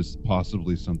classified as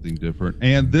possibly something different.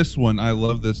 And this one, I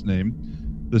love this name.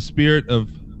 The spirit of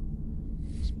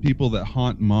people that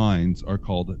haunt mines are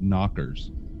called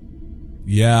knockers.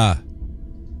 Yeah,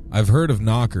 I've heard of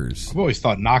knockers. I've always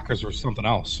thought knockers were something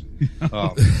else.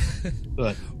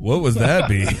 But what would that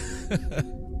be?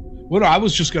 Well, I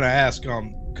was just going to ask,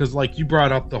 because like you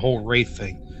brought up the whole wraith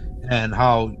thing and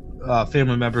how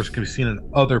family members can be seen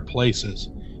in other places.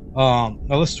 Now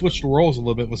let's switch the roles a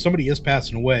little bit. When somebody is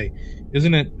passing away,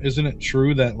 isn't it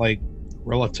true that like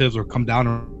relatives will come down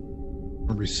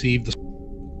and receive the?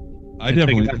 I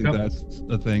definitely think that's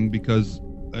a thing, because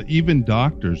even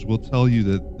doctors will tell you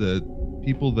that the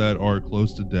people that are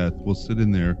close to death will sit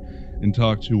in there and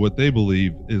talk to what they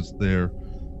believe is their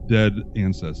dead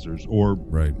ancestors or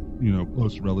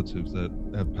close relatives that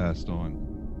have passed on.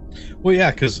 Well,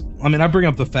 yeah, because I bring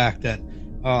up the fact that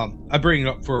I bring it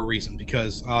up for a reason,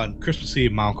 because on Christmas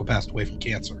Eve my uncle passed away from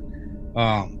cancer.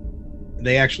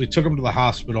 They actually took him to the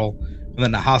hospital and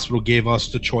then the hospital gave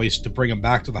us the choice to bring him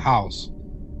back to the house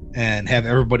and have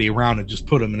everybody around and just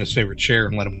put him in his favorite chair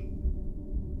and let him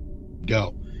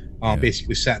go.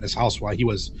 Basically sat in his house while he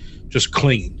was just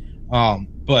clinging.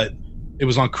 But it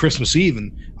was on Christmas Eve,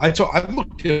 and I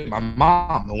looked at my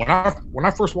mom, and when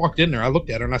I first walked in there, I looked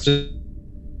at her and I said,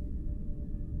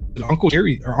 Uncle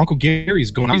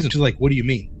Gary's going on. She's like, what do you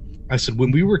mean? I said,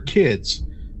 when we were kids,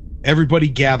 everybody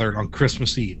gathered on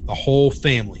Christmas Eve, the whole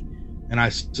family. And I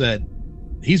said,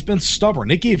 he's been stubborn.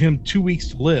 They gave him 2 weeks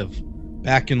to live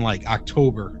back in like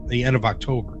October, the end of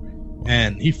October.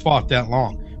 And he fought that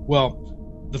long.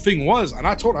 Well, the thing was, and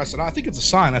I told her, I said, I think it's a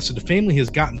sign. I said, the family has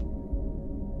gotten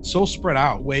so spread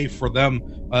out, way for them,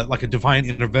 like a divine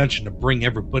intervention to bring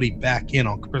everybody back in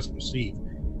on Christmas Eve.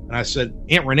 And I said,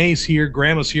 Aunt Renee's here,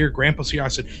 Grandma's here, Grandpa's here. I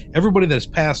said, everybody that's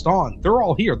passed on, they're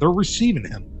all here. They're receiving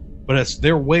him. But it's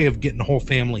their way of getting the whole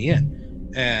family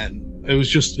in. And it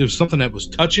was something that was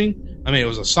touching. I mean, it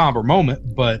was a somber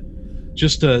moment, but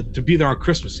just to be there on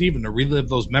Christmas Eve and to relive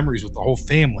those memories with the whole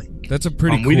family. That's a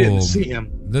pretty cool. We didn't see him.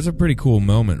 That's a pretty cool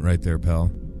moment right there,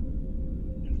 pal.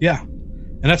 Yeah.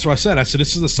 And that's what I said. I said,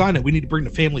 this is a sign that we need to bring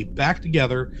the family back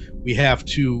together. We have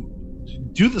to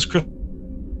do this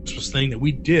Christmas thing that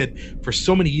we did for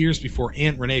so many years before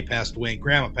Aunt Renee passed away and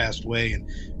Grandma passed away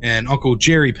and Uncle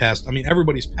Jerry passed. I mean,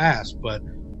 everybody's passed, but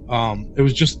it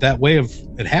was just that way of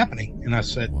it happening. And I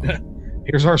said, wow.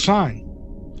 Here's our sign.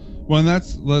 Well, and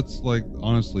that's like,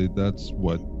 honestly, that's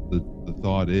what the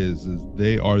thought is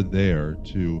they are there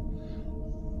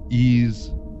to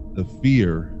ease the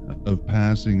fear of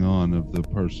passing on, of the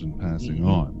person passing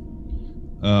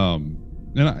mm-hmm. on.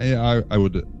 And I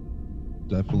would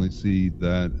definitely see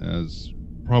that as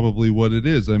probably what it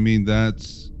is. I mean,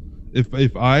 that's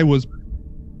if I was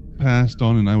passed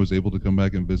on and I was able to come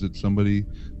back and visit somebody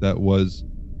that was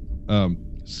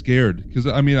scared, because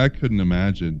I mean, I couldn't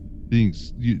imagine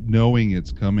knowing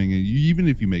it's coming, and even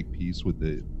if you make peace with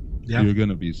it, you're going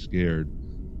to be scared.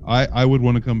 I would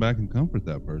want to come back and comfort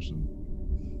that person.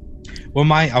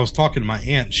 Well, I was talking to my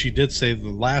aunt. She did say the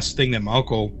last thing that my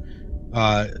uncle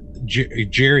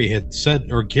Jerry had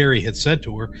said, or Gary had said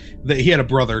to her, that he had a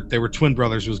brother. They were twin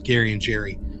brothers. It was Gary and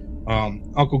Jerry.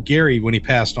 Uncle Gary, when he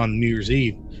passed on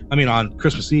on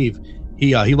Christmas Eve,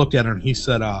 he looked at her and he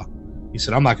said,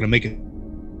 I'm not going to make it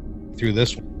through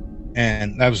this one.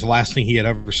 And that was the last thing he had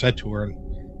ever said to her. And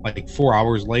like 4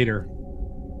 hours later,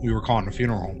 we were calling the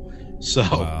funeral home. So,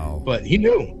 wow. But he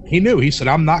knew. He said,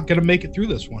 I'm not going to make it through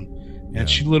this one. And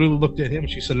she literally looked at him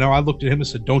and she said, no, I looked at him and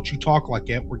said, don't you talk like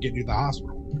that. We're getting you to the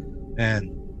hospital.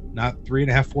 And not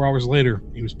 3.5, 4 hours later,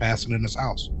 he was passing in his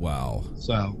house. Wow.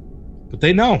 So, but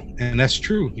they know. And that's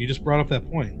true. You just brought up that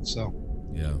point. So,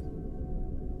 yeah.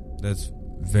 That's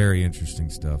very interesting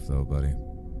stuff, though, buddy.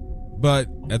 But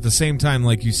at the same time,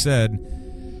 like you said,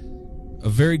 a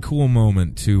very cool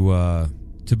moment to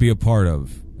be a part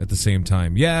of. At the same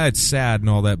time, yeah, it's sad and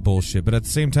all that bullshit, but at the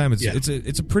same time,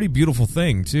 it's a pretty beautiful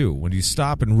thing too when you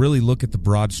stop and really look at the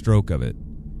broad stroke of it.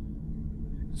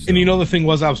 So. And the thing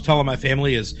was, I was telling my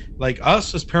family is like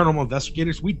us as paranormal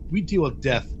investigators, we deal with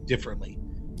death differently.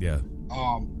 Yeah.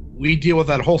 We deal with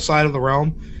that whole side of the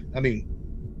realm. I mean,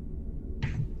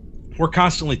 we're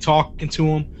constantly talking to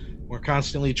them. We're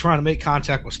constantly trying to make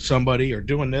contact with somebody or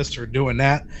doing this or doing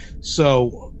that.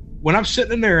 So when I'm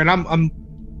sitting in there and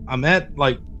I'm at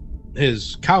like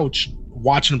his couch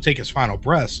watching him take his final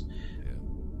breaths,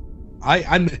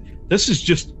 this is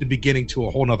just the beginning to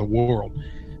a whole nother world.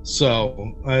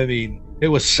 So I mean, it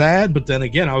was sad, but then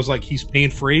again, I was like, he's pain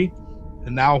free,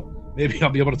 and now maybe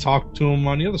I'll be able to talk to him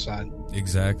on the other side.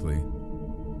 Exactly.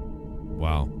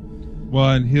 Wow. Well,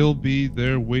 and he'll be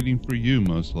there waiting for you,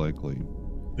 most likely.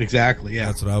 Exactly. Yeah,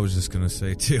 that's what I was just gonna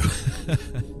say too.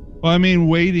 Well, I mean,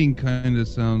 waiting kind of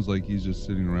sounds like he's just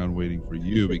sitting around waiting for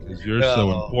you because you're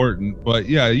so important. But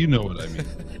yeah, you know what I mean.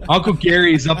 Uncle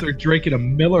Gary's up there drinking a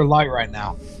Miller Lite right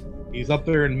now. He's up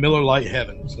there in Miller Lite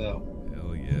heaven. So.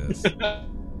 Hell yes.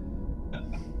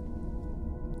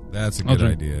 That's a good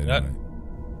idea. Anyway.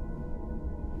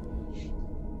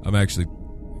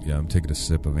 I'm taking a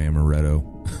sip of amaretto.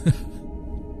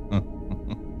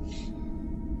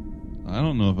 I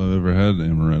don't know if I've ever had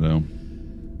amaretto.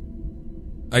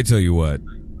 I tell you what,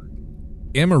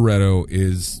 amaretto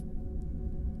is,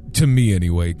 to me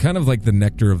anyway, kind of like the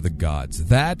nectar of the gods.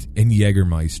 That and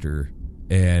Jägermeister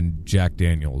and Jack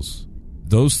Daniels.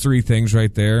 Those three things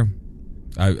right there,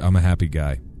 I'm a happy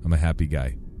guy. I'm a happy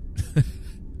guy.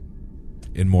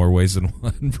 In more ways than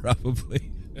one,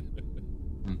 probably.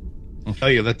 I'll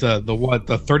tell you that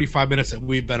the 35 minutes that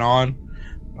we've been on,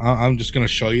 I'm just going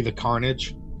to show you the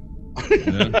carnage.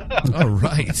 Yeah. All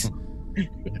right.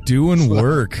 Doing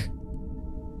work.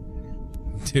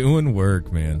 Doing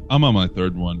work, man. I'm on my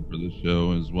third one for the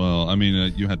show as well. I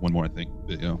mean, you had one more, I think.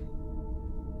 But,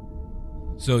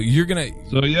 So you're gonna.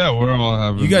 So yeah, we're all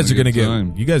having. You guys a are gonna good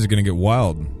time. You guys are gonna get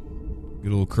wild, get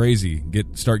a little crazy,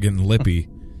 start getting lippy.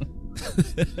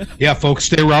 Yeah, folks,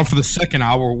 stay around for the second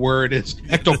hour where it is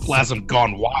Ectoplasm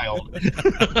gone wild.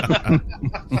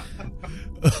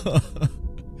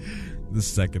 The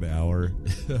second hour.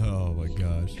 Oh my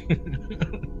gosh.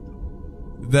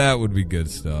 That would be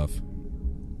good stuff.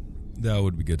 That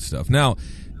would be good stuff.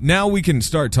 Now we can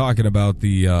start talking about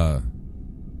the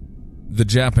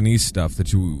Japanese stuff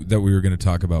that we were going to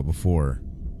talk about before.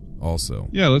 Also,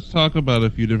 yeah, let's talk about a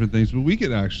few different things, but we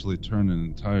could actually turn an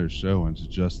entire show into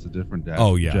just the different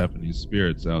Japanese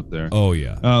spirits out there. Oh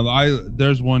yeah,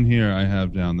 there's one here I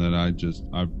have down that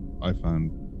I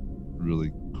found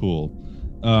really cool.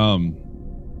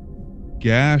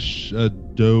 Gash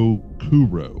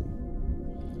Dokuro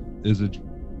is a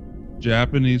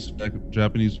Japanese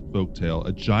folktale.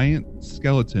 A giant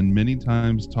skeleton many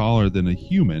times taller than a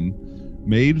human,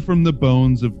 made from the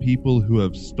bones of people who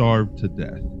have starved to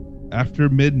death. After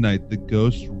midnight, the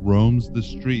ghost roams the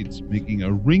streets, making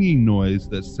a ringing noise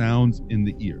that sounds in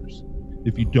the ears.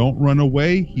 If you don't run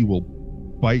away, he will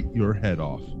bite your head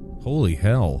off. Holy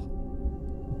hell.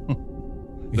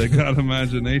 They got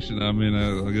imagination. I mean,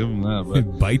 I'll give them that.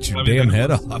 But bite your damn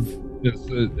head off.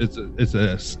 It's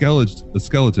a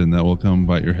skeleton that will come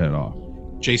bite your head off.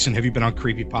 Jason, have you been on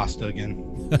Creepypasta again?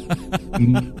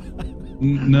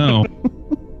 No.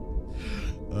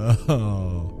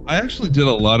 Oh. I actually did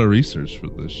a lot of research for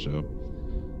this show.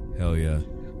 Hell yeah.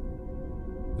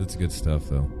 That's good stuff,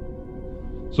 though.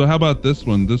 So how about this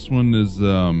one? This one is,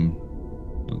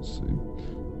 let's see.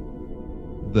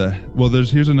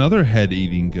 Here's another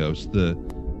head-eating ghost, the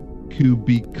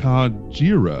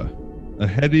Kubikajira. A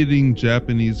head-eating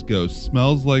Japanese ghost,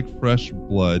 smells like fresh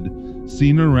blood,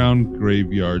 seen around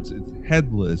graveyards. It's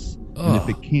headless, and if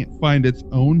it can't find its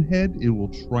own head, it will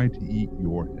try to eat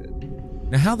your head.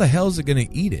 Now, how the hell is it going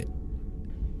to eat it?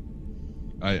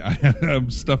 I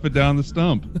stuff it down the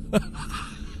stump.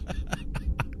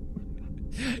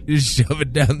 Just shove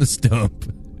it down the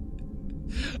stump.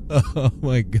 Oh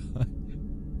my god!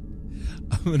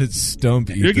 I'm gonna stump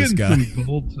eat this guy. You're getting some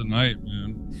gold tonight,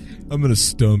 man. I'm gonna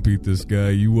stump eat this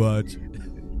guy. You watch.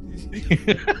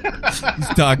 He's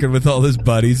talking with all his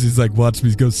buddies. He's like, "Watch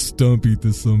me go stump eat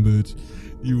this sumbitch."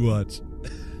 You watch.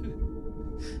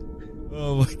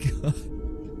 Oh my god!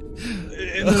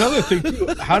 And another thing too,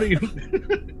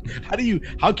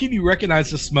 how can you recognize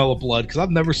the smell of blood? Because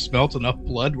I've never smelt enough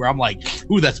blood where I'm like,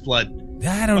 "Ooh, that's blood."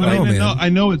 I don't know, man. I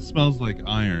know it smells like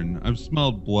iron. I've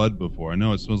smelled blood before. I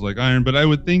know it smells like iron, but I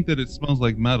would think that it smells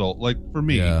like metal. Like for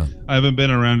me, I haven't been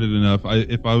around it enough.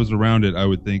 If I was around it, I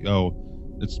would think, oh,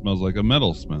 it smells like a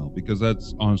metal smell, because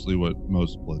that's honestly what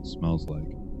most blood smells like.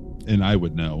 And I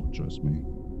would know, trust me.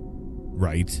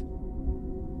 Right.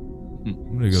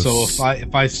 So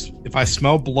if I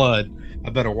smell blood,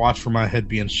 I better watch for my head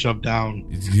being shoved down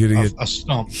a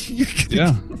stump.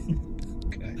 Yeah.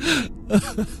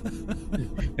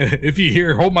 If you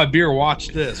hear "hold my beer," watch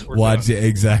this. Watch it,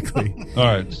 exactly. All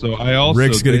right. So I also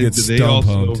Rick's gonna get stump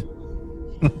humped.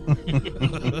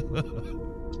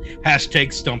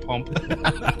 Hashtag stump hump.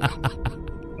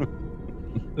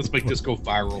 Let's make this go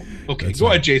viral. Okay, That's go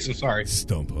right. ahead, Jason. Sorry.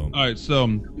 Stump hump. All right.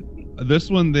 So this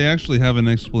one, they actually have an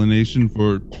explanation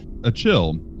for a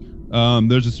chill.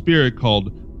 There's a spirit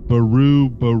called Baru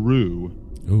Baru.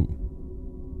 Ooh.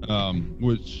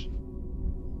 Which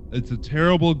it's a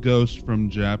terrible ghost from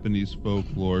Japanese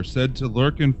folklore, said to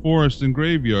lurk in forests and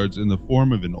graveyards in the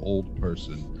form of an old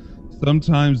person.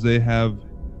 Sometimes they have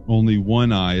only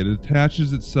one eye. It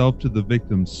attaches itself to the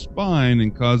victim's spine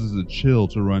and causes a chill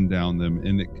to run down them,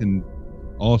 and it can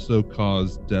also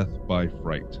cause death by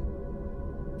fright.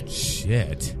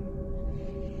 Shit.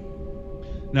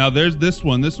 Now there's this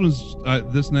one. This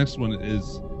next one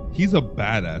is, he's a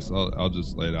badass. I'll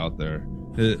just lay it out there.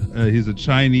 He's the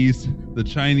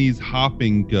Chinese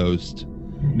hopping ghost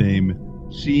named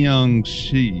Xiang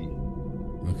Shi.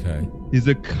 Okay. He's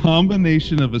a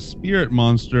combination of a spirit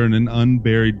monster and an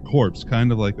unburied corpse,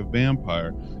 kind of like a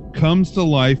vampire. Comes to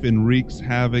life and wreaks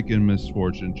havoc and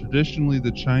misfortune. Traditionally,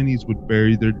 the Chinese would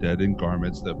bury their dead in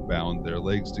garments that bound their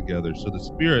legs together, so the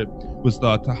spirit was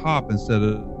thought to hop instead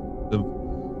of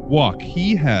walk.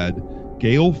 He had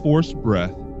gale-force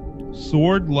breath,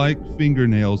 sword-like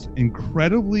fingernails,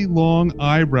 incredibly long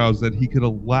eyebrows that he could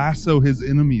lasso his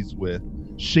enemies with,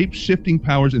 shape-shifting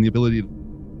powers, and the ability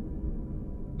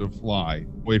to fly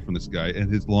away from this guy, and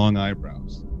his long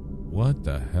eyebrows. What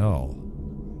the hell?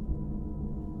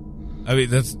 I mean,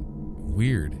 that's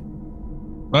weird.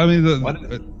 I mean,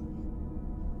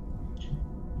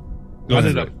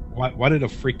 Why did a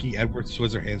freaky Edward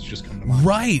Scissorhands just come to mind?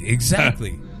 Right,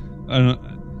 exactly.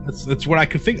 That's what I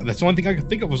could think of. That's the only thing I could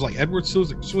think of was like Edward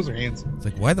Scissorhands. It's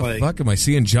like, why the fuck am I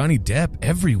seeing Johnny Depp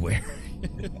everywhere?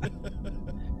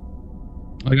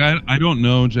 Like, I don't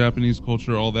know Japanese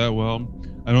culture all that well.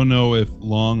 I don't know if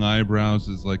long eyebrows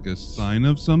is like a sign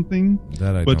of something.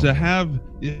 But to have,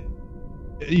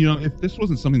 if this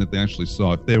wasn't something that they actually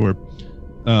saw, if they were,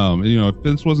 if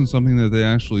this wasn't something that they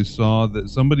actually saw, that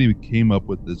somebody came up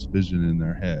with this vision in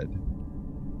their head.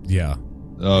 Yeah.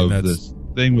 Of this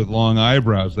thing with long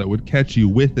eyebrows that would catch you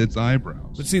with its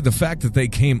eyebrows. But see, the fact that they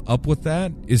came up with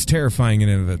that is terrifying in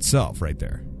and of itself right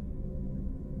there.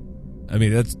 I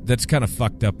mean, that's kind of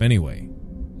fucked up anyway.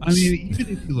 I mean, even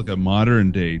if you look at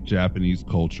modern day Japanese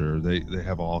culture, they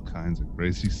have all kinds of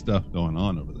crazy stuff going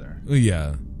on over there.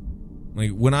 Yeah.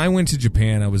 Like, when I went to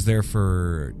Japan, I was there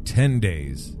for 10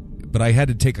 days, but I had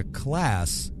to take a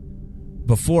class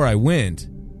before I went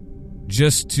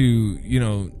just to,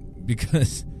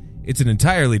 because it's an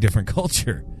entirely different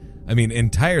culture. I mean,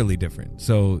 entirely different.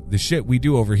 So the shit we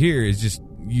do over here is just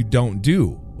you don't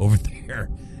do over there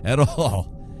at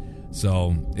all.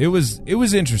 So it was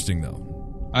interesting though.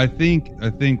 I think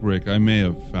Rick, I may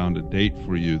have found a date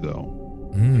for you though.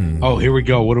 Oh, here we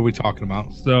go. What are we talking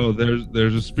about? So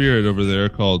there's a spirit over there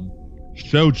called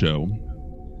Shoujo.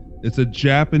 It's a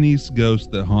Japanese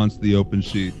ghost that haunts the open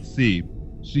sea.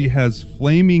 She has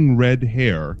flaming red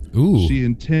hair. Ooh. She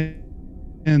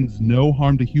intends no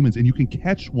harm to humans, and you can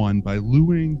catch one by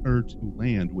luring her to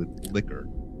land with liquor.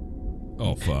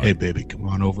 Oh, fuck. Hey, baby, come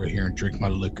on over here and drink my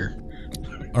liquor.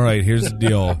 All right, here's the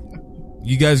deal.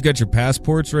 You guys got your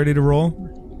passports ready to roll?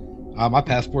 My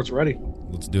passport's ready.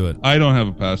 Let's do it. I don't have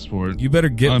a passport. You better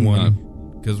get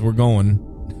one, because we're going.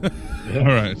 All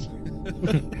right.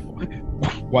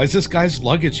 Why does this guy's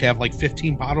luggage have like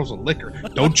 15 bottles of liquor?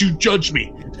 Don't you judge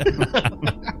me.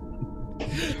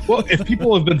 Well, if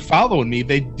people have been following me,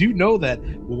 they do know that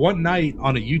one night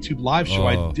on a YouTube live show,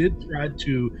 I did try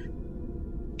to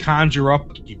conjure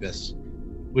up Incubus,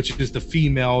 which is the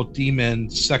female demon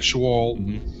sexual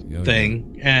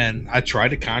thing, and I tried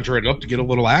to conjure it up to get a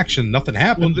little action. Nothing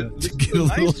happened. To get a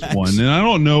little nice one, and I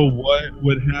don't know what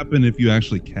would happen if you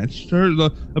actually catched her.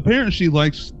 Apparently, she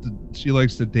likes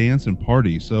to dance and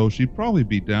party, so she'd probably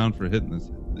be down for hitting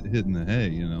the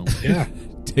hay. Yeah,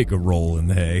 take a roll in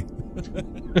the hay.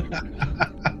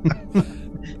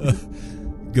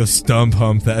 Go stump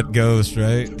hump that ghost,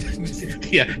 right?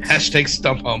 Yeah, hashtag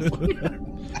stump hump.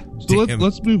 So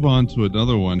let's move on to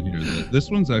another one here. This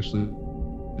one's actually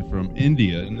from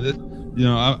India, and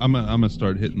I'm gonna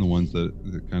start hitting the ones that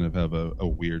kind of have a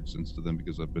weird sense to them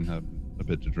because I've been having a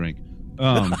bit to drink.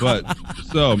 But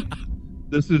so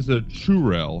this is a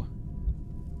churel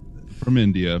from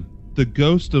India, the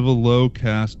ghost of a low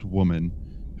caste woman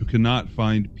who cannot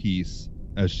find peace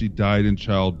as she died in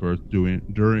childbirth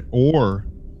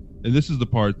and this is the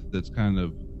part that's kind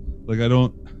of like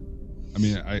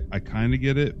I kind of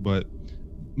get it, but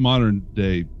modern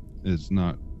day is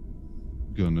not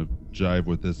going to jive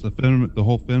with this. The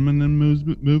whole feminine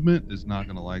movement is not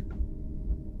going to like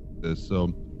this.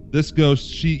 So this ghost,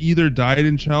 she either died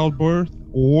in childbirth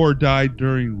or died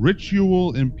during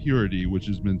ritual impurity, which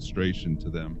is menstruation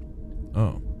to them.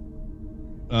 Oh.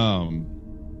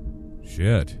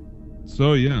 Shit.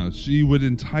 So yeah, she would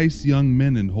entice young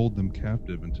men and hold them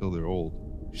captive until they're old.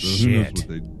 So who knows what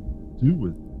they do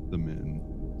with the men?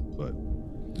 But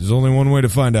there's only one way to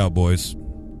find out, boys.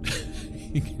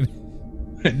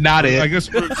 Not it. I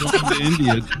guess we're going to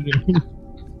India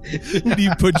too. Do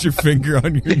you put your finger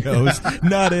on your nose?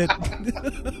 Not it.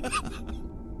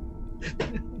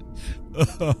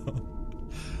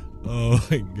 Oh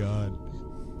my god,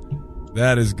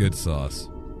 that is good sauce.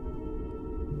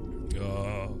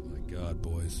 Oh my god,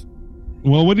 boys.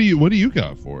 Well, what do you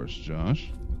got for us,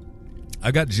 Josh?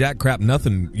 I got jack crap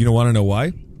nothing. You want to know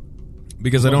why?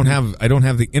 Because I don't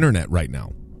have the internet right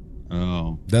now.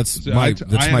 Oh, that's my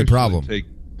problem.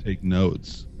 Take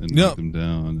notes and write them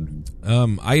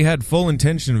down. I had full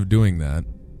intention of doing that,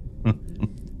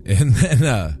 and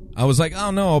then I was like, oh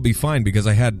no, I'll be fine because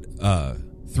I had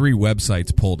 3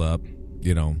 websites pulled up,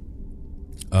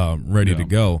 ready to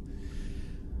go.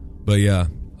 But yeah,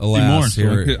 alas,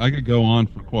 I could go on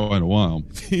for quite a while.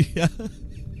 Yeah.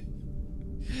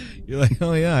 You're like,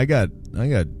 oh yeah, I got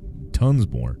tons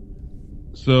more.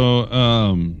 So,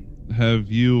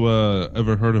 have you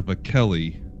ever heard of a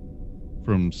Kelly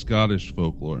from Scottish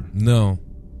folklore? No.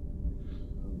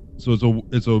 So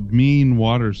it's a mean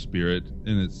water spirit,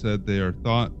 and it said they are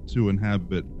thought to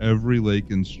inhabit every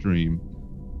lake and stream.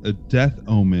 A death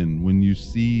omen when you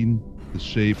see the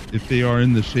shape, if they are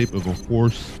in the shape of a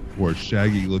horse for a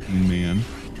shaggy-looking man.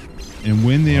 And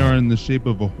when they are in the shape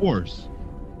of a horse,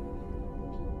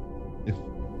 if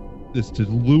it's to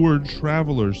lure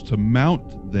travelers to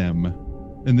mount them,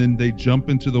 and then they jump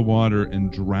into the water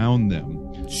and drown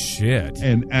them. Shit.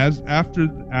 And after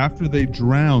they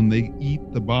drown, they eat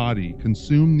the body,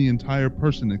 consume the entire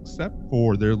person except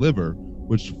for their liver,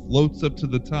 which floats up to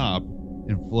the top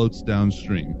and floats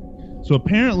downstream. So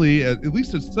apparently, at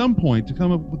least at some point, to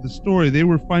come up with the story, they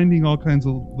were finding all kinds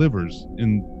of livers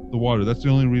in the water. That's the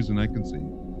only reason I can see.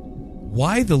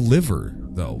 Why the liver,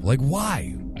 though? Like,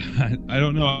 why? I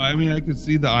don't know. I mean, I could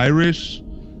see the Irish.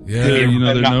 Yeah,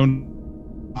 they're known.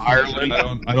 Ireland.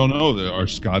 I don't know. Are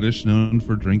Scottish known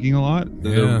for drinking a lot?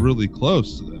 They're really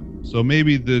close to them. So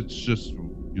maybe that's just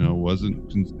wasn't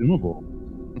consumable.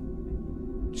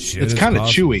 Shit, it's kind of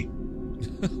chewy.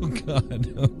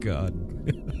 Oh God.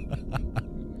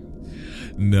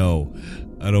 No,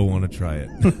 I don't want to try it.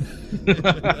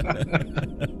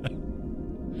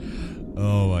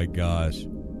 Oh my gosh,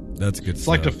 that's good. It's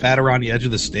like the fat around the edge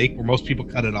of the steak, where most people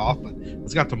cut it off, but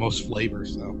it's got the most flavor.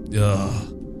 So,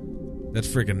 that's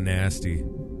freaking nasty.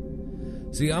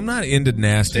 See, I'm not into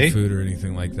nasty food or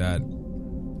anything like that.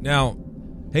 Now,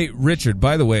 hey, Richard.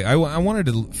 By the way, I wanted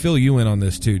to fill you in on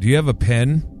this too. Do you have a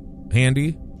pen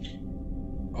handy?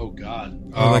 Oh God,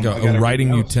 or like a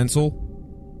writing utensil?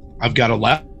 I've got a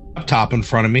laptop in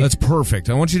front of me. That's perfect.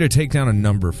 I want you to take down a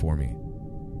number for me.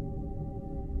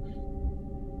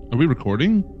 Are we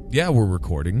recording? Yeah, we're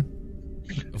recording.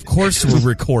 Of course we're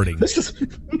recording.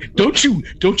 Don't you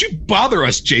bother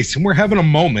us, Jason. We're having a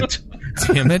moment.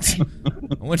 Damn it.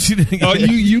 I want you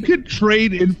to you could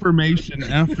trade information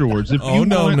afterwards. If you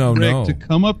want Rick to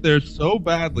come up there so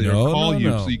badly or call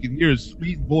you so you can hear his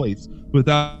sweet voice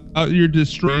without your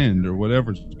distress or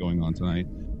whatever's going on tonight.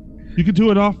 You could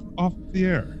do it off the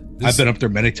air. I've been up there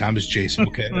many times, Jason.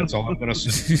 Okay, that's all I'm going to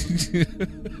say.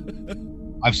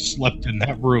 I've slept in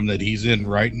that room that he's in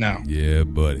right now. Yeah,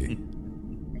 buddy.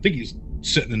 I think he's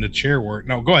sitting in the chair where...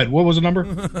 No, go ahead. What was the number?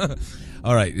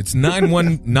 All right, it's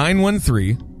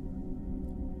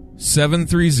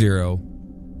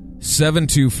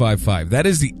 913-730-7255. That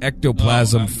is the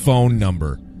Ectoplasm phone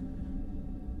number.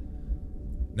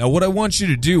 Now, what I want you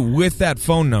to do with that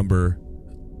phone number...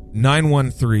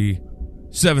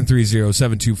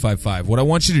 913-730-7255. What I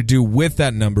want you to do with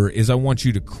that number is I want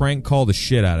you to crank call the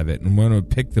shit out of it. And I'm going to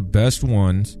pick the best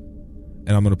ones, and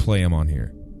I'm going to play them on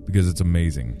here because it's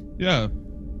amazing. Yeah.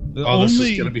 This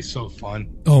is going to be so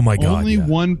fun. Oh, my God. Only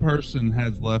one person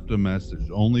has left a message.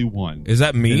 Only one. Is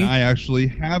that me? And I actually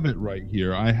have it right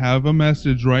here. I have a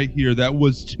message right here that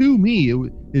was to me.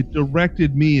 It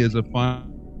directed me as a fine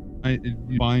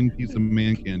piece of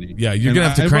man candy. Yeah, you're going to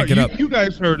have to crank it up. You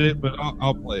guys heard it, but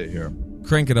I'll play it here.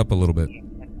 Crank it up a little bit.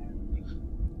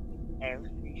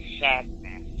 Every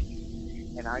sadness.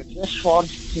 And I just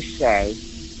wanted to say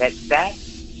that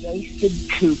Jason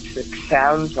Kutrick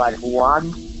sounds like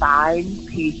one fine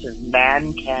piece of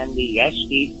man candy. Yes,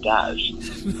 he does.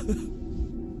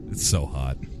 It's so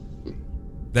hot.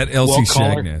 That Elsie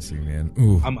Shagnessy, man.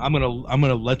 Ooh. I'm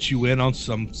gonna let you in on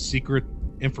some secret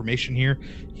information here.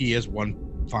 He is one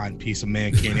fine piece of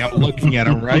man candy. I'm looking at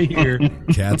him right here.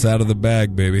 Cat's out of the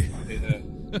bag, baby.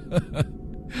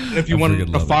 If you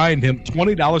want to find him,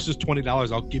 $20 is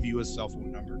 $20. I'll give you his cell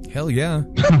phone number. Hell yeah.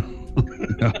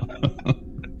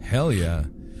 Hell yeah.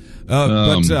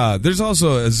 But there's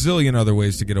also a zillion other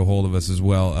ways to get a hold of us as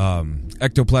well.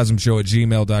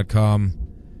 ectoplasmshow@gmail.com,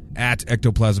 at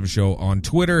Ectoplasm Show on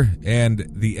Twitter, and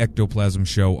the Ectoplasm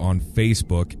Show on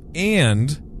Facebook,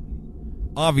 and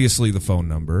obviously the phone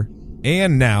number.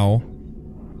 And now,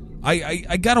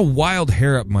 I got a wild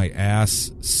hair up my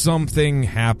ass. Something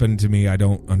happened to me. I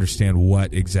don't understand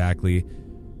what exactly.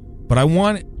 But I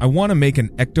want to make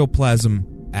an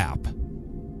Ectoplasm app.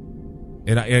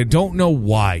 And I don't know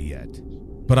why yet,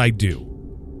 but I do.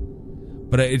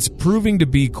 But it's proving to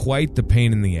be quite the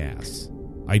pain in the ass.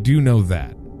 I do know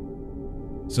that.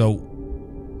 So,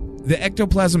 the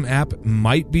Ectoplasm app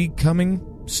might be coming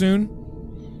soon,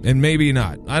 and maybe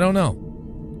not. I don't know.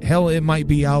 Hell, it might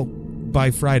be out by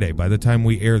Friday, by the time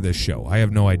we air this show. I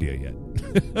have no idea yet.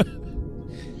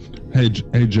 Hey,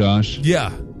 Josh. Yeah.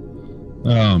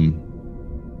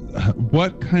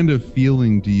 What kind of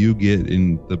feeling do you get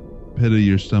in the pit of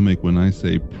your stomach when I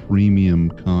say premium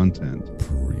content?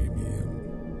 Premium.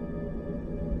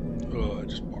 Oh, I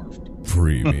just barfed.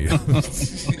 Premium.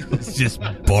 It's just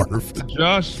barfed.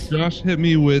 Josh hit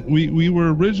me with, we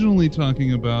were originally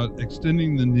talking about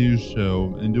extending the news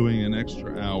show and doing an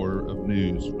extra hour of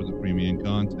news for the premium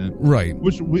content. Right.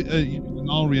 Which, in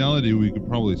all reality, we could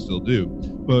probably still do.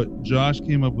 But Josh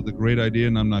came up with a great idea,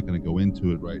 and I'm not going to go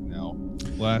into it right now.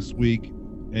 last week,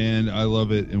 and I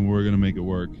love it, and we're going to make it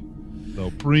work. So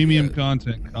premium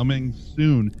content coming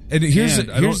soon. And here's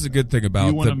the good thing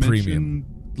about the premium.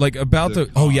 Like about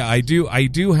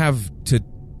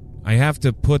I have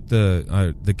to put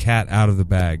the cat out of the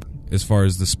bag as far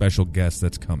as the special guest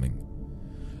that's coming.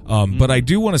 But I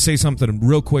do want to say something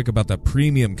real quick about that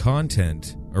premium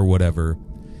content or whatever.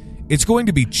 It's going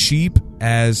to be cheap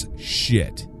as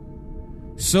shit.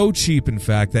 So cheap, in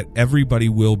fact, that everybody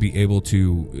will be able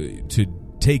to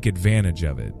take advantage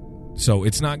of it. So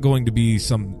it's not going to be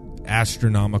some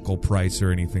astronomical price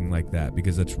or anything like that,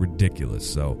 because that's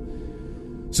ridiculous. So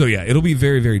yeah, it'll be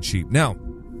very, very cheap. Now,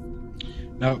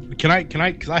 can I?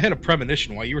 Because I had a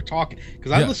premonition while you were talking.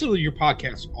 Because I listen to your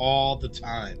podcast all the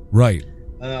time. Right.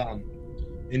 And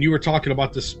you were talking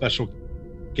about this special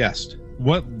guest.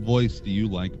 What voice do you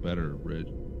like better, Rich?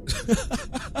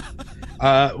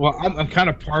 Well, I'm kind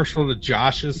of partial to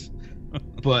Josh's,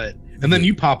 and then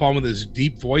you pop on with this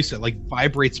deep voice that like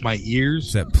vibrates my ears.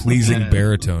 It's that pleasing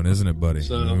baritone, isn't it, buddy?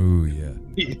 Ooh, yeah.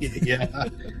 Yeah.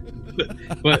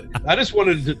 But I just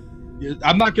wanted to.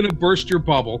 I'm not going to burst your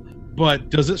bubble, but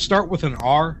does it start with an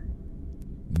R?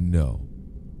 No.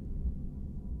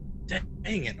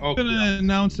 Dang it! I'm going to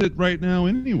announce it right now,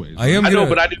 anyways. I know,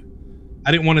 but I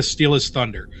didn't want to steal his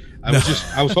thunder. I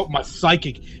was hoping my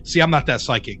psychic. See, I'm not that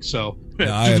psychic, so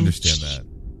yeah, I understand that.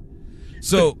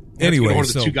 So anyway,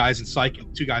 the two guys in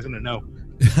psychic, two guys in the know.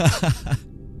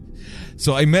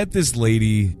 So I met this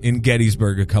lady in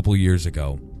Gettysburg a couple years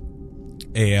ago,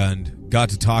 and got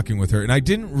to talking with her. And I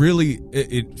didn't really,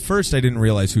 at first, I didn't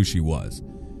realize who she was,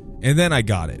 and then I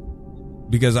got it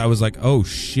because I was like, oh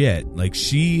shit!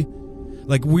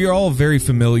 Like we're all very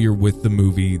familiar with the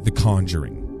movie The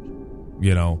Conjuring,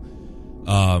 you know.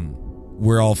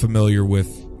 We're all familiar with,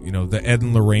 you know, the Ed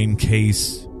and Lorraine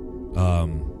case,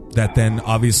 that then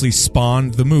obviously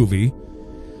spawned the movie.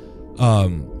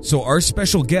 So our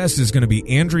special guest is going to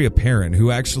be Andrea Perrin,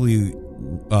 who actually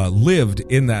lived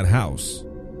in that house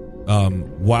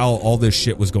while all this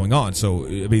shit was going on. So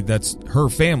I mean, that's her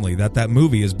family that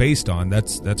movie is based on.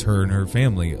 That's her and her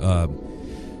family.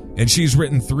 And she's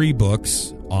written 3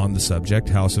 books on the subject: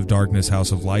 House of Darkness,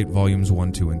 House of Light, volumes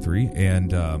 1, 2, and 3,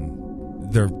 and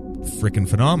they're freaking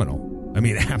phenomenal. I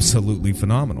mean, absolutely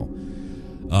phenomenal.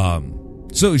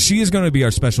 So she is going to be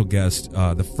our special guest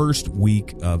the first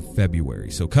week of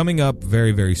February. So coming up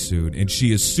very, very soon. And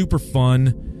she is super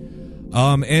fun.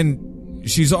 And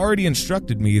she's already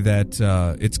instructed me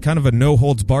that it's kind of a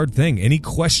no-holds-barred thing. Any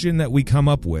question that we come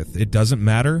up with, it doesn't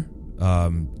matter.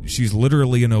 She's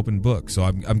literally an open book. So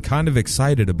I'm kind of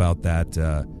excited about that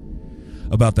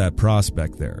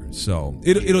prospect there. So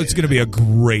it's going to be a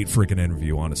great freaking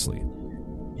interview, honestly.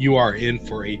 You are in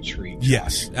for a treat, Josh.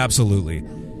 Yes, absolutely.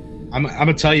 I'm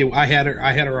gonna tell you, I had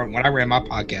her on when I ran my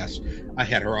podcast. I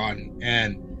had her on,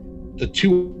 and the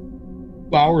 2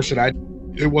 hours that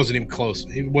it wasn't even close.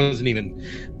 It wasn't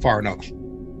even far enough.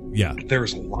 Yeah,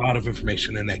 there's a lot of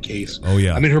information in that case. Oh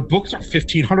yeah, I mean, her books are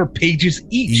 1,500 pages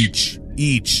each.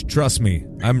 Trust me,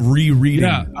 I'm rereading.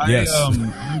 Yeah, yes.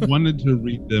 I wanted to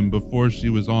read them before she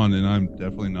was on, and I'm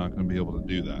definitely not going to be able to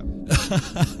do that.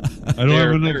 I don't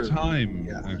have enough time,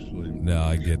 actually. No,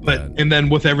 I get that. And then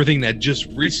with everything that just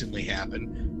recently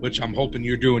happened, which I'm hoping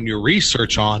you're doing your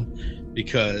research on,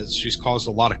 because she's caused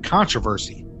a lot of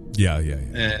controversy. Yeah.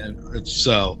 And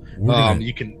so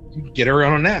you can get her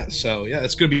on that. So yeah,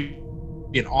 it's going to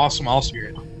be an awesome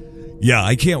year. Yeah,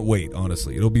 I can't wait,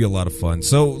 honestly. It'll be a lot of fun.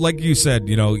 So, like you said,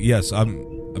 you know, yes, I've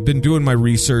been doing my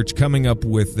research, coming up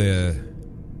with a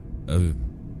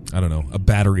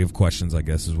battery of questions, I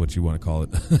guess is what you want to call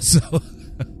it. So,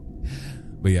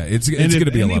 but yeah, it's going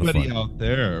to be a lot of fun. Anybody out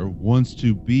there wants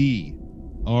to be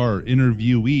our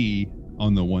interviewee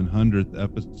on the 100th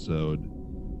episode,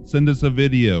 send us a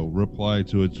video, reply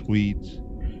to a tweet,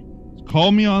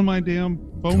 call me on my damn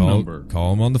phone number.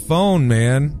 Call him on the phone,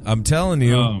 man. I'm telling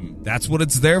you, that's what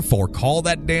it's there for. Call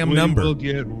that damn number. We'll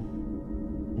get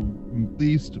at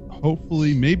least,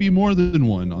 hopefully, maybe more than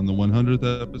one on the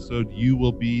 100th episode. You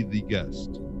will be the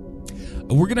guest.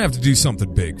 We're gonna have to do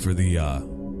something big for the,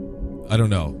 I don't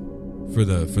know, for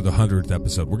the 100th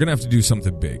episode. We're gonna have to do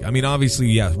something big. I mean, obviously,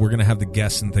 yeah, we're gonna have the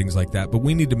guests and things like that, but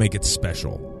we need to make it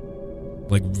special,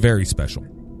 like very special.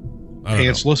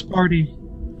 Pantsless party,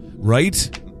 right?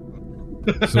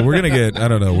 So we're gonna get, I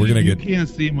don't know, You can't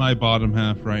see my bottom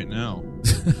half right now.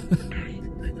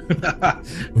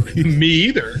 Me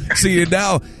either. See,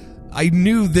 now I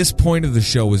knew this point of the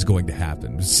show was going to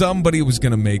happen. Somebody was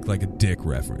gonna make like a dick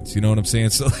reference. You know what I'm saying?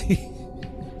 So,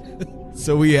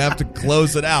 so we have to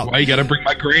close it out. Why you gotta bring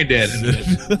my granddad into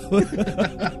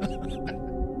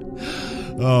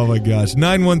Oh my gosh.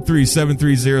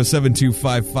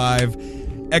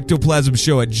 913-730-7255.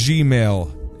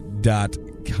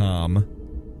 ectoplasmshow@gmail.com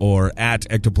or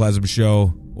at Ectoplasm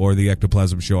Show or the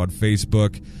Ectoplasm Show on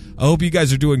Facebook. I hope you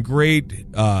guys are doing great.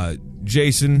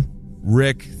 Jason,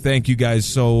 Rick, thank you guys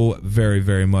so very,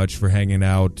 very much for hanging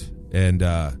out and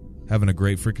having a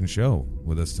great freaking show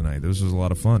with us tonight. This was a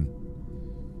lot of fun.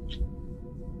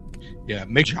 Yeah,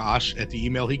 make Josh at the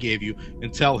email he gave you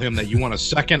and tell him that you want a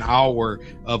second hour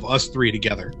of us three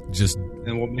together.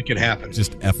 And we'll make it happen.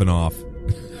 Just effing off.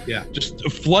 Yeah, just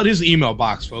flood his email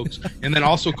box, folks. And then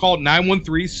also call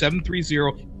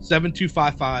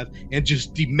 913-730-7255 and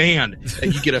just demand that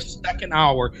you get a second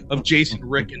hour of Jason,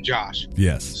 Rick, and Josh.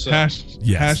 Yes. So,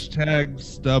 Hashtag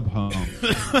stub home.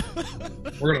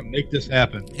 we're going to make this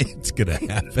happen. It's going to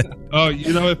happen. Oh,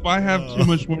 you know, if I have too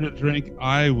much more to drink,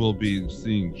 I will be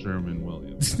seeing Sherman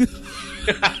Williams.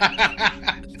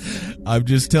 I'm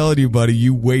just telling you, buddy,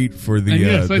 you wait for the,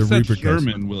 yes, the I said repercussions.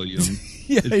 Sherman Williams.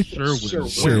 Yeah, it's Sherwin.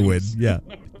 Sherwin, yeah.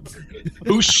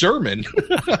 Who's Sherman? Is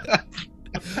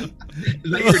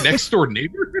that your next door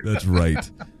neighbor? That's right.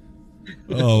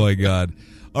 Oh, my God.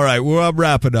 All right, well, I'm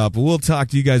wrapping up. We'll talk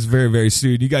to you guys very, very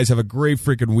soon. You guys have a great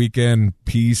freaking weekend.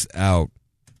 Peace out.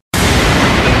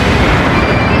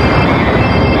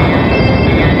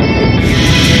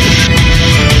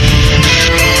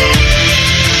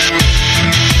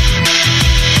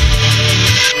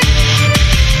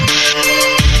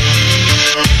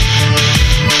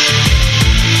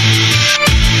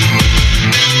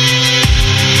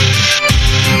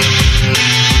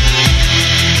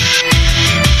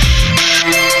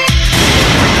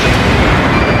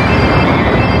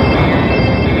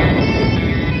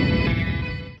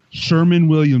 Sherman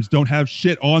Williams don't have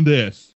shit on this.